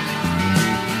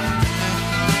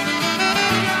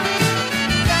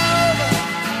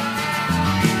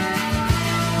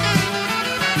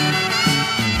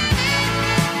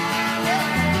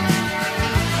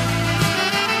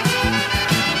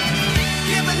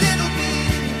 give a little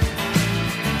bit,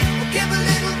 give a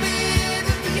little bit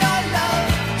of your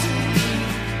love to me.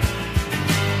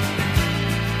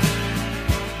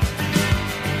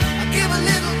 I'll give a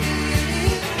little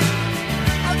bit,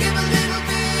 I'll give a little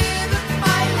bit of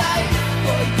my life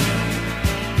for you.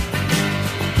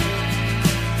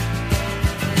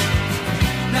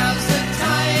 Now's the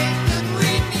time that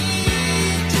we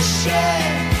need to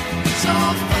share, so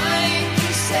find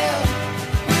yourself,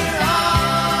 we're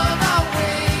on our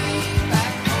way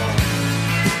back home.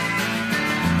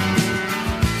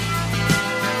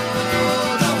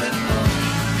 Oh, going home.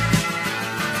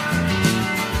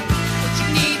 Don't you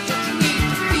need to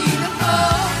feel at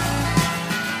home?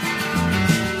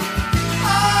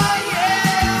 Oh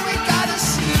yeah, we gotta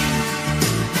see.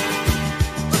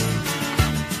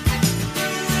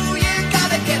 Ooh, you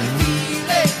gotta get a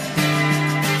feeling.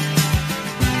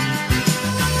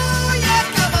 Ooh, yeah,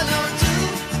 come along too.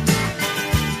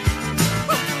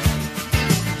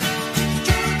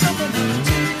 Come along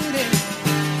too, then.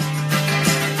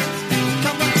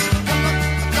 Come on,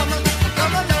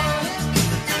 come along.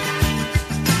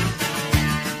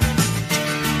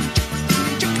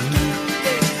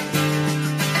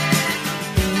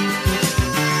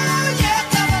 Ooh, yeah,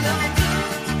 come along too.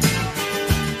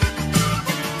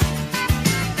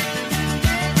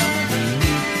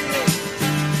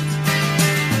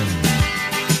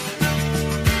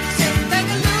 Say,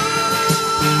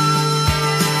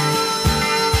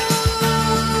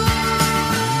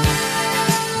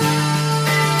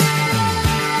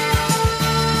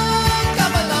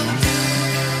 come along too.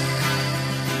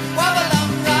 Walk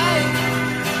along right.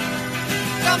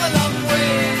 Come a long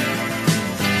way.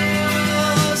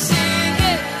 Oh, sing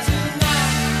it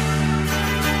tonight.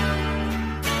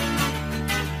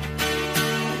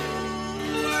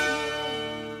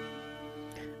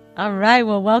 All right.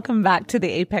 Well, welcome back to the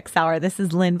Apex Hour. This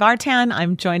is Lynn Vartan.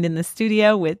 I'm joined in the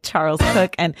studio with Charles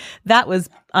Cook, and that was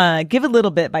Give a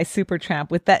Little Bit by Supertramp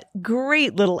with that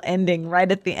great little ending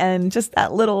right at the end, just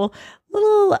that little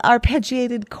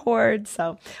arpeggiated chord.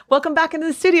 So welcome back into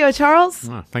the studio, Charles.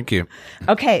 Oh, thank you.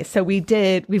 Okay, so we've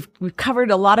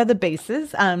covered a lot of the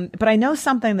bases, but I know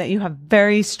something that you have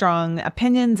very strong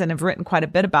opinions and have written quite a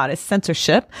bit about is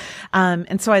censorship,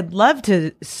 and so I'd love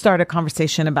to start a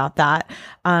conversation about that.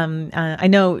 I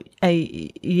know,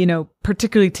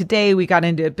 particularly today we got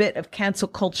into a bit of cancel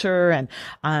culture and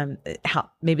how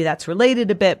maybe that's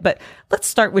related a bit, but let's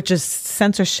start with just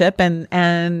censorship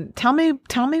and tell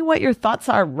me what your thoughts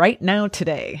are right now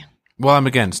today. Well, I'm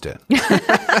against it.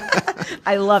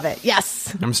 I love it.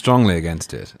 Yes. I'm strongly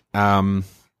against it. I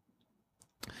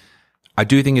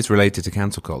do think it's related to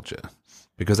cancel culture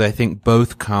because I think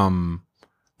both come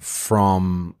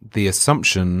from the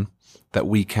assumption that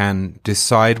we can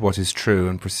decide what is true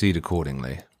and proceed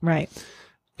accordingly. Right.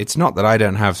 It's not that I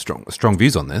don't have strong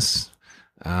views on this.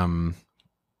 I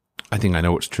think I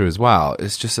know what's true as well.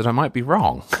 It's just that I might be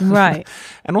wrong. Right.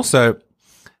 And also,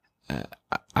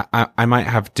 I might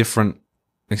have different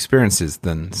experiences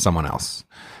than someone else.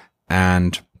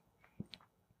 And,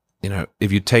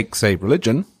 if you take, say,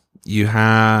 religion, you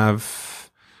have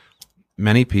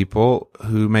many people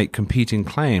who make competing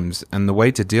claims. And the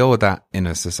way to deal with that in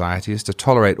a society is to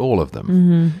tolerate all of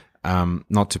them.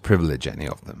 not to privilege any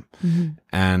of them.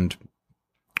 And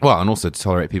also to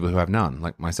tolerate people who have none,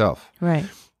 like myself. Right.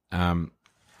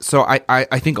 So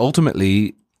I think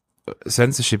ultimately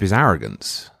censorship is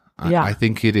arrogance. I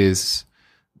think it is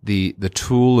the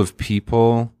tool of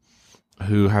people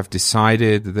who have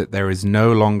decided that there is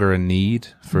no longer a need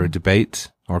for a debate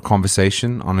or a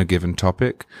conversation on a given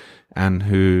topic, and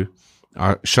who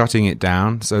are shutting it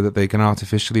down so that they can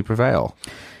artificially prevail.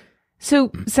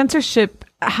 So censorship,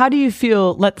 how do you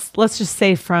feel, let's just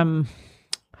say from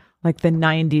like the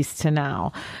 90s to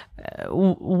now,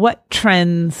 what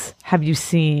trends have you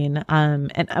seen?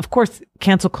 And of course,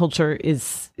 cancel culture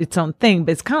is its own thing,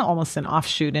 but it's kind of almost an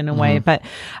offshoot in a way. But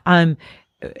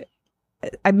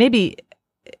maybe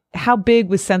how big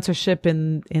was censorship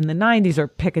in the 90s, or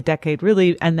pick a decade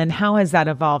really, and then how has that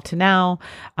evolved to now?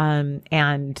 Well,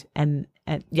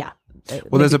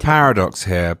 there's a paradox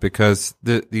here, because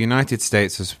the United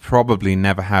States has probably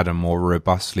never had a more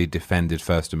robustly defended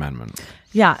First Amendment.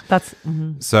 Yeah, that's...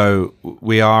 So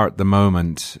we are at the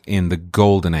moment in the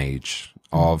golden age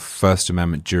of First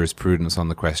Amendment jurisprudence on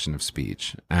the question of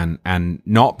speech. And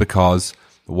not because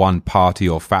one party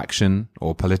or faction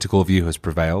or political view has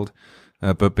prevailed,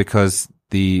 but because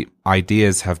the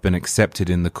ideas have been accepted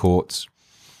in the courts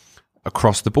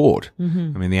across the board. I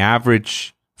mean, the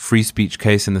average free speech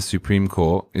case in the Supreme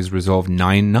Court is resolved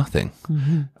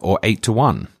 9-0 or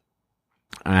 8-1.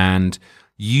 And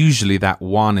usually that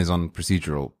one is on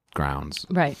procedural grounds.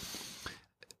 Right.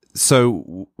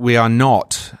 So we are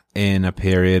not in a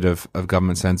period of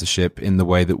government censorship in the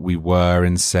way that we were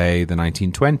in, say, the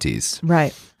 1920s.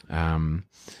 Right.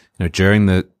 During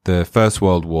the First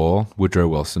World War, Woodrow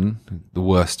Wilson, the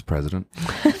worst president,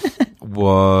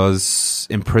 was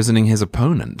imprisoning his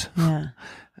opponent. Yeah.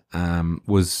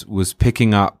 Was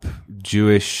picking up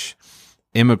Jewish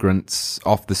immigrants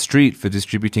off the street for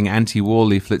distributing anti-war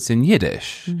leaflets in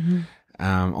Yiddish,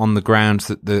 on the grounds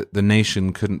that the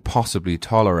nation couldn't possibly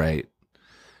tolerate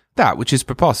that, which is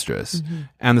preposterous.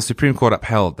 And the Supreme Court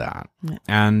upheld that. Yeah.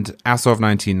 And as of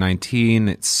 1919,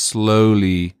 it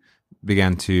slowly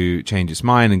began to change its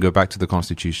mind and go back to the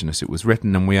Constitution as it was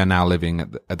written, and we are now living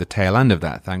at the tail end of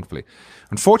that, thankfully.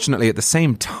 Unfortunately, at the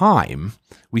same time,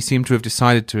 we seem to have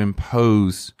decided to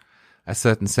impose a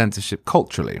certain censorship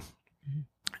culturally.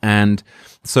 And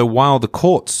so while the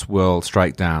courts will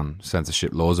strike down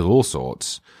censorship laws of all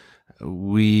sorts,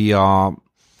 we are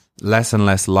less and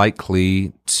less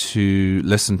likely to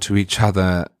listen to each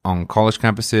other on college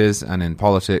campuses and in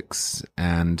politics,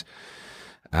 and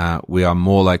we are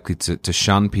more likely to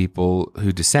shun people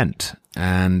who dissent.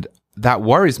 And that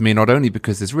worries me, not only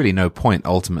because there's really no point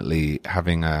ultimately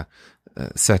having a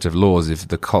set of laws if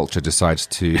the culture decides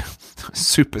to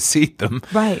supersede them.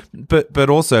 Right. But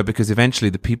also because eventually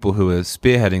the people who are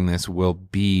spearheading this will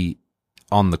be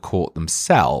on the court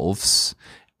themselves,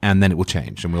 and then it will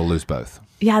change and we'll lose both.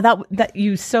 Yeah, that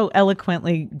you so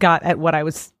eloquently got at what I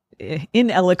was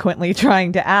ineloquently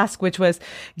trying to ask, which was,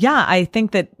 I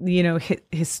think that,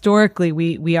 historically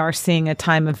we are seeing a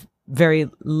time of very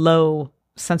low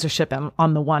censorship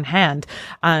on the one hand,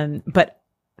 but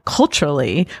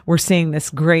culturally we're seeing this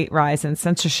great rise in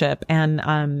censorship, and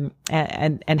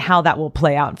how that will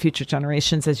play out in future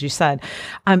generations, as you said.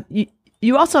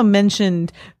 You also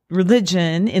mentioned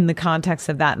religion in the context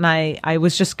of that, and I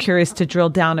was just curious to drill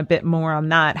down a bit more on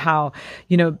that, how,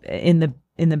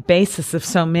 in the basis of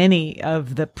so many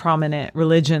of the prominent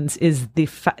religions is the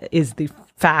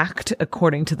fact,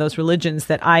 according to those religions,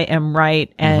 that I am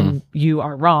right and you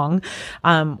are wrong,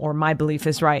 or my belief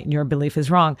is right and your belief is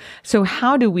wrong. So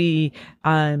how do we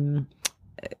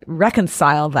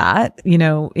reconcile that,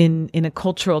 in a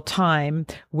cultural time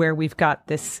where we've got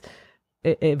this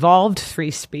evolved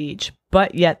free speech,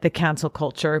 but yet the cancel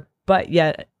culture, but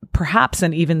yet perhaps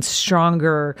an even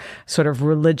stronger sort of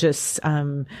religious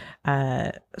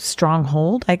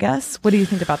stronghold, I guess? What do you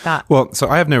think about that? Well, so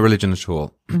I have no religion at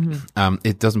all.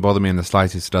 It doesn't bother me in the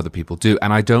slightest that other people do,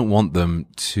 and I don't want them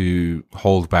to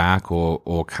hold back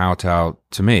or kowtow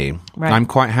to me. Right. I'm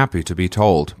quite happy to be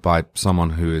told by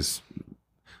someone who is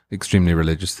extremely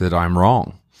religious that I'm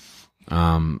wrong.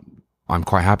 I'm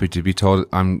quite happy to be told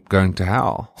I'm going to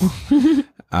hell.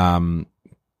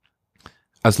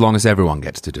 As long as everyone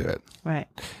gets to do it. Right.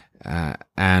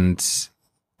 And,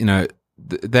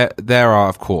 there are,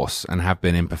 of course, and have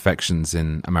been imperfections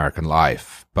in American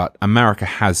life, but America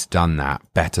has done that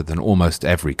better than almost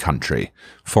every country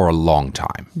for a long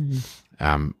time.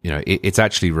 It's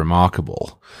actually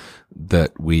remarkable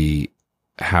that we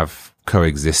have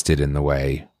coexisted in the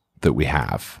way that we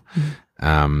have.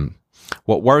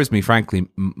 What worries me, frankly,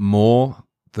 more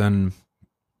than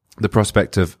the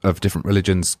prospect of different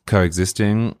religions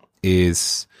coexisting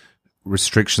is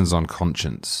restrictions on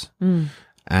conscience.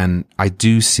 And I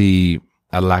do see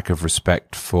a lack of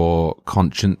respect for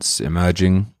conscience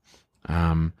emerging.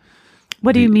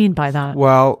 What do you mean by that?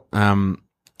 Well,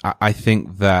 I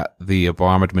think that the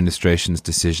Obama administration's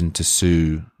decision to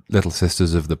sue Little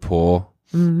Sisters of the Poor,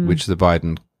 which the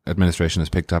Biden administration has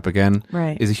picked up again,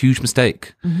 is a huge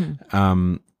mistake.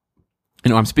 I'm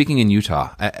speaking in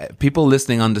Utah. People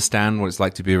listening understand what it's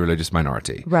like to be a religious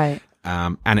minority. Right.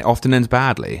 And it often ends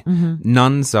badly.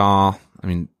 Nuns are,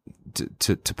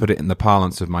 to put it in the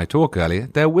parlance of my talk earlier,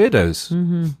 they're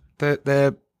weirdos.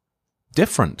 They're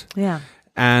different. Yeah.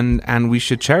 And we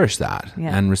should cherish that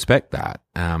and respect that.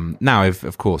 Now, if,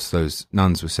 of course, those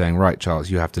nuns were saying, right,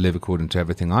 Charles, you have to live according to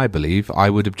everything I believe,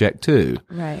 I would object too.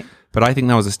 Right. But I think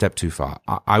that was a step too far.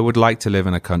 I would like to live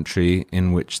in a country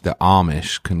in which the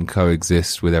Amish can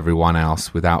coexist with everyone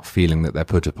else without feeling that they're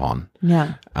put upon.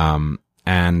 Yeah.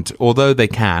 And although they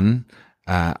can,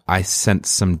 I sense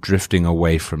some drifting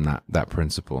away from that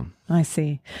principle. I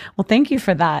see. Well, thank you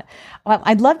for that. Well,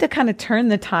 I'd love to kind of turn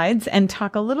the tides and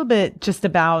talk a little bit just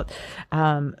about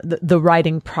the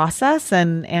writing process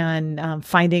and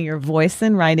finding your voice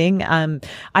in writing.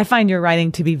 I find your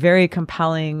writing to be very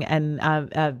compelling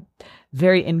and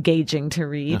very engaging to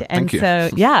read. Thank you. So,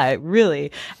 yeah,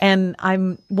 really. And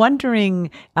I'm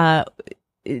wondering,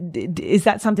 is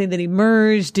that something that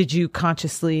emerged? Did you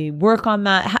consciously work on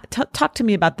that? Talk to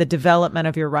me about the development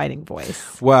of your writing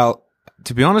voice. Well,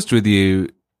 to be honest with you,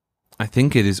 I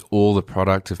think it is all the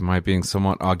product of my being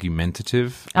somewhat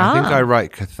argumentative. I think I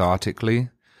write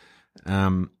cathartically.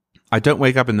 I don't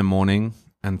wake up in the morning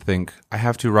and think, I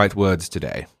have to write words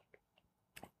today.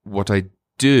 What I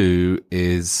do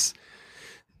is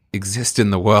exist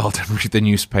in the world and read the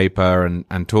newspaper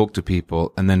and talk to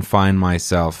people and then find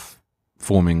myself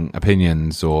forming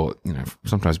opinions or,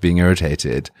 sometimes being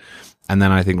irritated. And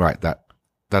then I think, right,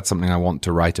 that's something I want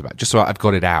to write about, just so I've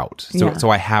got it out. So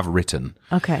I have written.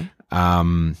 Okay.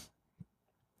 And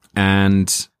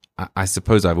I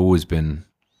suppose I've always been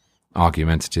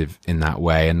argumentative in that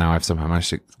way. And now I've somehow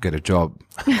managed to get a job.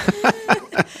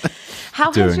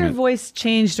 How has your voice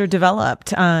changed or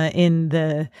developed in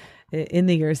the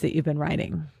years that you've been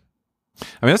writing?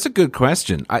 That's a good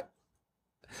question. I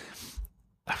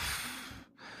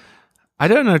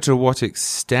don't know to what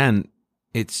extent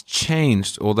it's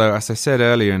changed, although, as I said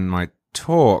earlier in my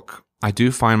talk, I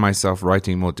do find myself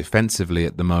writing more defensively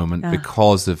at the moment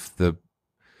because of the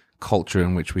culture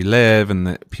in which we live and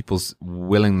the people's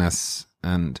willingness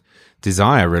and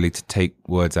desire really to take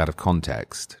words out of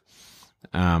context.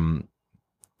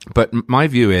 But my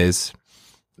view is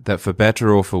that for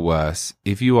better or for worse,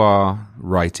 if you are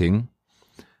writing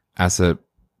as a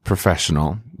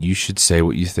professional, you should say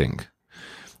what you think.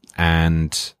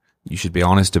 And you should be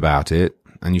honest about it.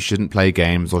 And you shouldn't play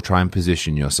games or try and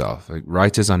position yourself.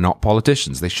 Writers are not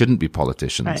politicians. They shouldn't be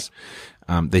politicians.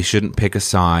 Right. They shouldn't pick a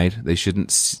side. They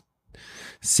shouldn't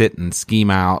sit and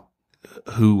scheme out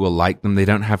who will like them. They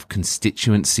don't have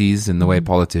constituencies in the way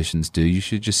politicians do. You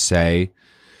should just say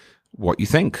what you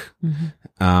think.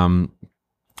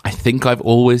 I think I've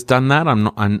always done that.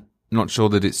 I'm not sure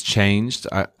that it's changed.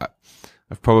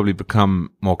 I've probably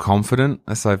become more confident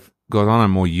as I've gone on.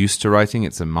 I'm more used to writing.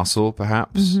 It's a muscle,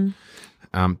 perhaps.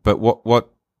 But what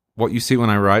you see when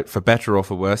I write, for better or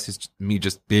for worse, is me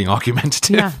just being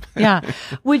argumentative. Yeah.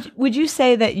 Would you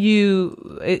say that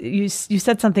you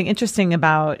said something interesting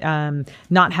about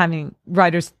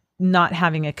writers not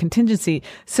having a contingency?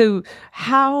 So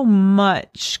how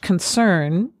much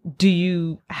concern do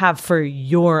you have for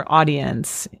your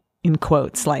audience, in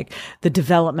quotes, like the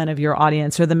development of your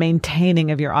audience or the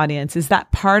maintaining of your audience? Is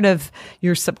that part of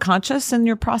your subconscious in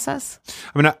your process?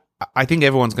 I think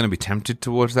everyone's going to be tempted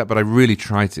towards that, but I really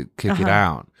try to kick it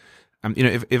out.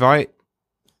 If I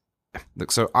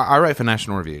look, so I write for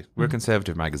National Review. We're a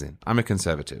conservative magazine. I'm a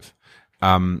conservative.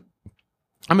 I'm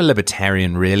a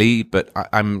libertarian, really, but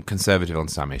I'm conservative on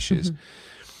some issues.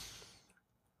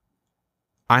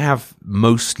 I have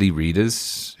mostly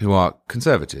readers who are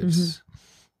conservatives.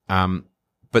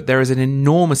 But there is an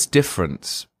enormous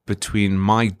difference between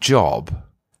my job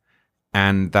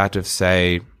and that of,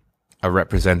 say, a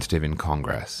representative in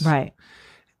Congress. Right.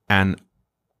 And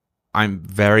I'm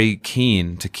very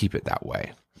keen to keep it that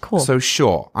way. Cool. So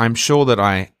sure, I'm sure that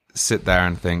I sit there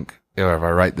and think, if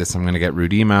I write this, I'm going to get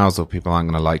rude emails or people aren't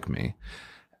going to like me.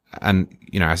 And,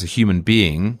 as a human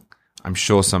being, I'm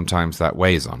sure sometimes that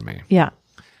weighs on me. Yeah.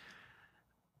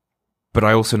 But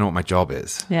I also know what my job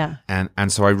is. Yeah.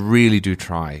 And so I really do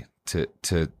try to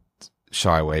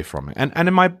shy away from it. And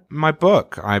in my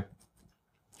book, I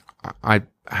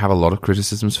have a lot of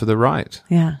criticisms for the right.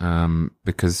 Yeah.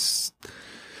 Because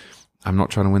I'm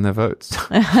not trying to win their votes.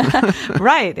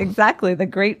 Right, exactly. The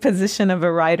great position of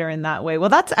a writer in that way. Well,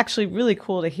 that's actually really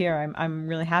cool to hear. I'm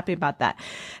really happy about that.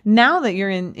 Now that you're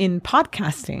in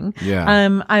podcasting,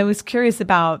 I was curious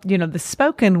about, the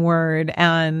spoken word,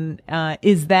 and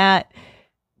is that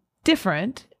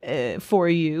different for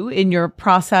you in your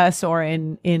process or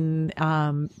in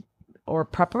or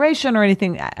preparation or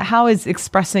anything? How is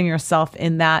expressing yourself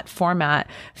in that format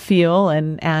feel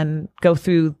and go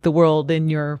through the world in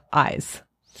your eyes?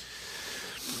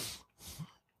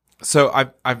 So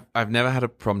I've never had a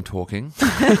problem talking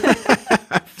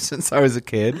since I was a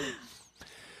kid.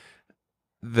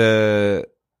 The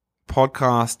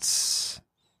podcasts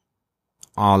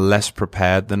are less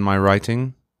prepared than my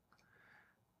writing.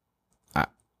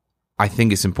 I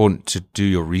think it's important to do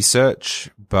your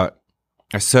research, but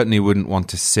I certainly wouldn't want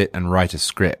to sit and write a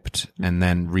script and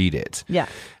then read it. Yeah.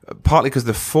 Partly because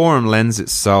the forum lends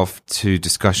itself to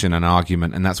discussion and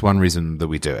argument, and that's one reason that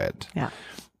we do it. Yeah.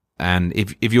 And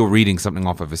if you're reading something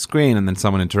off of a screen and then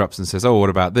someone interrupts and says, "Oh, what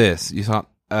about this?" You thought,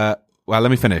 well,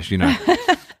 let me finish,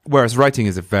 Whereas writing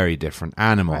is a very different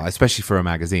animal, right, especially for a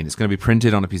magazine. It's going to be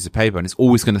printed on a piece of paper, and it's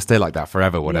always going to stay like that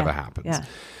forever, whatever happens.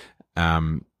 Yeah.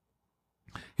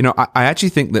 I actually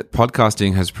think that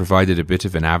podcasting has provided a bit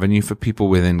of an avenue for people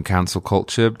within cancel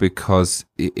culture because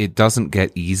it doesn't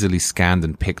get easily scanned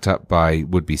and picked up by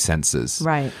would-be censors.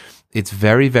 Right. It's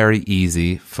very, very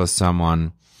easy for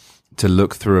someone to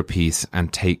look through a piece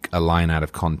and take a line out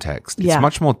of context. It's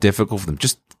much more difficult for them,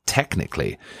 just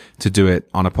technically, to do it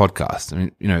on a podcast.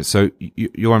 I mean, so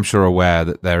you're, I'm sure, aware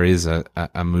that there is a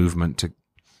movement to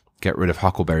get rid of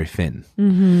Huckleberry Finn.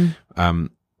 Mm-hmm.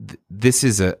 This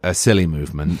is a silly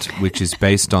movement, which is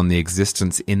based on the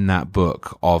existence in that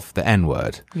book of the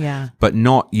N-word. Yeah. But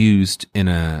not used in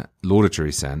a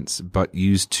laudatory sense, but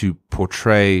used to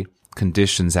portray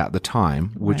conditions at the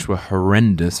time, which were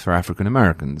horrendous for African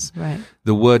Americans. Right.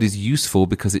 The word is useful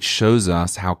because it shows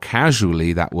us how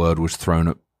casually that word was thrown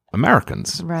at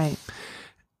Americans. Right.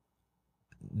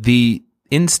 The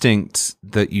instinct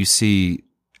that you see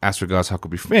as regards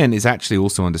Huckleberry Finn is actually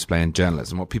also on display in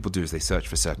journalism. What people do is they search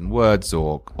for certain words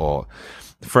or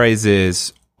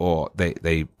phrases, or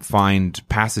they find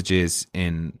passages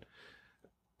in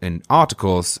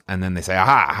articles, and then they say,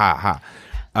 aha, aha,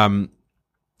 aha.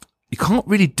 You can't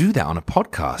really do that on a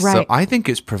podcast. Right. So I think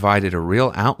it's provided a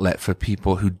real outlet for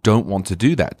people who don't want to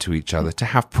do that to each other to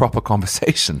have proper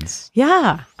conversations.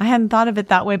 Yeah. I hadn't thought of it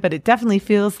that way, but it definitely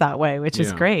feels that way, which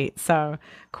is great. So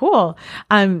cool.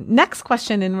 Next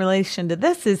question in relation to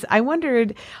this is, I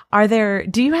wondered, how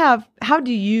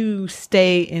do you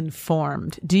stay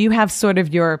informed? Do you have sort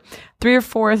of your 3 or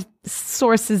 4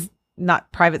 sources,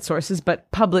 not private sources, but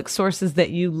public sources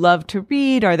that you love to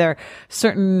read? Are there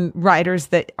certain writers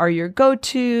that are your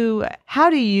go-to? How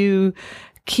do you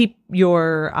keep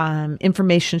your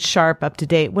information sharp, up to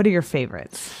date? What are your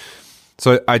favorites?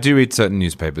 So I do read certain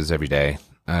newspapers every day.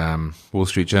 Wall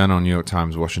Street Journal, New York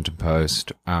Times, Washington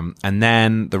Post. And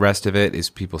then the rest of it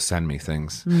is people send me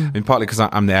things. I mean, partly because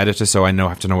I'm the editor, so I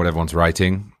have to know what everyone's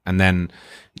writing. And then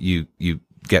you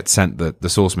get sent the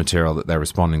source material that they're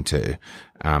responding to,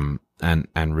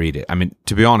 and read it. I mean,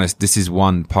 to be honest, this is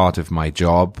one part of my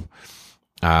job,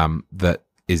 that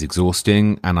is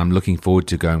exhausting, and I'm looking forward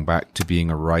to going back to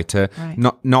being a writer. Right.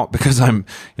 Not because I'm,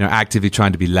 actively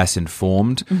trying to be less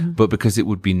informed, but because it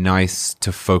would be nice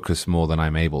to focus more than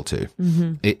I'm able to.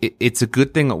 Mm-hmm. It's a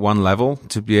good thing at one level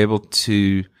to be able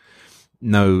to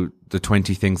know the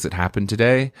 20 things that happened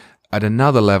today. At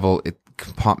another level, it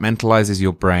compartmentalizes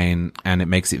your brain, and it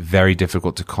makes it very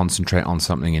difficult to concentrate on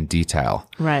something in detail.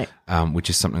 Right. Which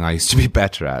is something I used to be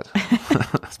better at,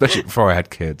 especially before I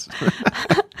had kids.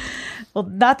 Well,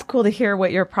 that's cool to hear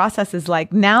what your process is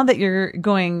like. Now that you're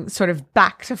going sort of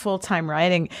back to full-time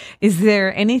writing, is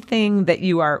there anything that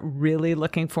you are really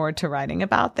looking forward to writing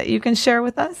about that you can share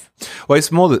with us? Well,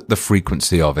 it's more the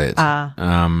frequency of it.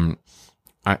 I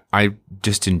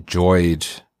just enjoyed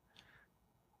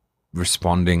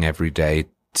responding every day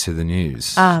to the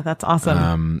news. That's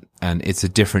awesome. And it's a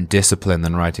different discipline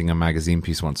than writing a magazine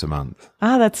piece once a month.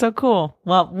 That's so cool.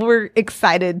 Well, we're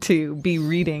excited to be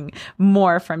reading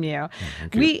more from you.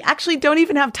 We actually don't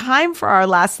even have time for our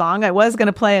last song. I was going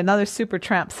to play another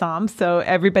Supertramp song. So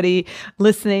everybody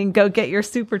listening, go get your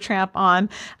Supertramp on.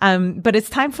 But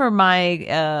it's time for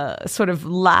my sort of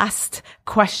last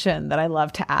question that I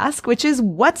love to ask, which is,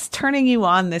 what's turning you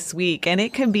on this week? And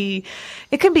it can be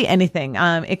anything.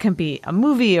 It can be a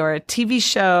movie or a TV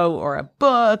show or a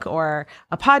book or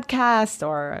a podcast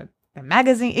or a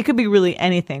magazine. It could be really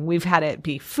anything. We've had it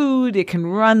be food. It can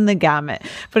run the gamut,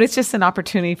 but it's just an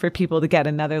opportunity for people to get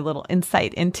another little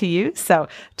insight into you. So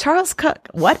Charles Cook,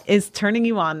 what is turning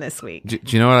you on this week? Do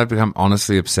you know what I've become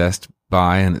honestly obsessed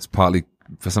by? And it's partly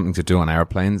for something to do on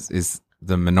airplanes is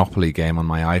the Monopoly game on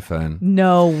my iPhone.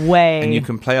 No way. And you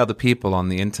can play other people on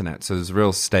the internet. So there's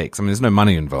real stakes. I mean, there's no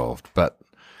money involved, but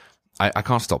I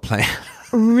can't stop playing.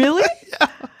 Really? Yeah.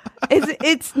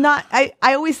 It's not, I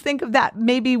always think of that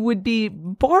maybe would be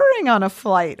boring on a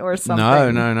flight or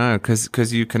something. No.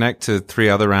 Cause you connect to 3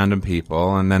 other random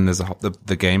people and then there's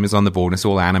the game is on the board and it's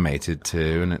all animated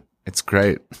too. And it's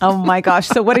great. Oh my gosh.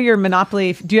 So what are your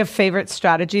Monopoly? Do you have favorite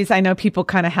strategies? I know people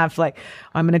kind of have like,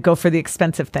 I'm going to go for the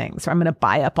expensive things, or I'm going to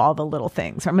buy up all the little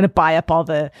things, or I'm going to buy up all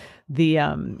the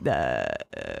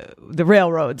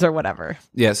railroads or whatever.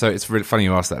 Yeah. So it's really funny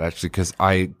you asked that actually, because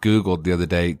I Googled the other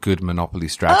day, good Monopoly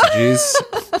strategies.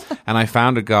 And I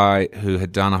found a guy who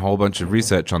had done a whole bunch of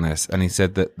research on this. And he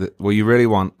said that what you really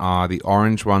want are the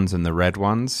orange ones and the red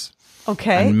ones.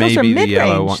 Okay. And maybe those are the mid-range,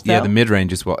 yellow one. though. Yeah, the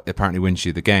mid-range is what apparently wins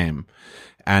you the game.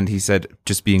 And he said,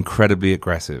 just be incredibly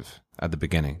aggressive at the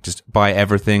beginning. Just buy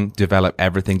everything, develop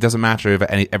everything. Doesn't matter if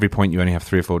at every point you only have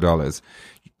 $3 or $4.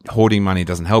 Hoarding money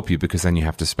doesn't help you because then you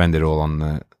have to spend it all on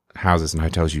the houses and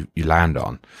hotels you land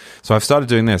on. So I've started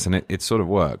doing this and it sort of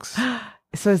works.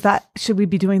 So should we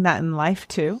be doing that in life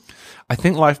too? I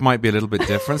think life might be a little bit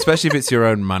different, especially if it's your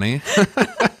own money.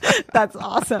 That's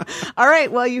awesome. All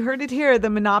right. Well, you heard it here, the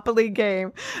Monopoly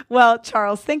game. Well,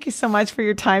 Charles, thank you so much for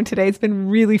your time today. It's been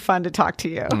really fun to talk to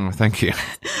you. Oh, thank you.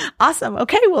 Awesome.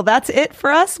 Okay. Well, that's it for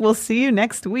us. We'll see you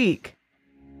next week.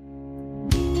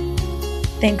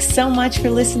 Thanks so much for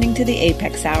listening to the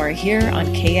Apex Hour here on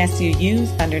KSUU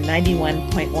Thunder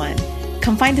 91.1.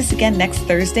 Come find us again next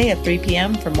Thursday at 3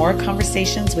 p.m. for more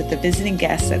conversations with the visiting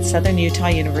guests at Southern Utah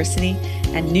University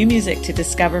and new music to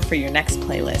discover for your next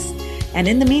playlist. And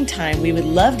in the meantime, we would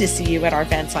love to see you at our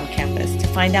events on campus. To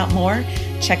find out more,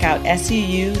 check out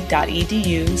suu.edu/apex.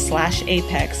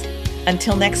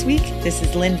 Until next week, this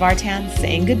is Lynn Vartan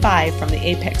saying goodbye from the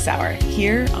Apex Hour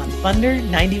here on Thunder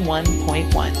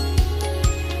 91.1.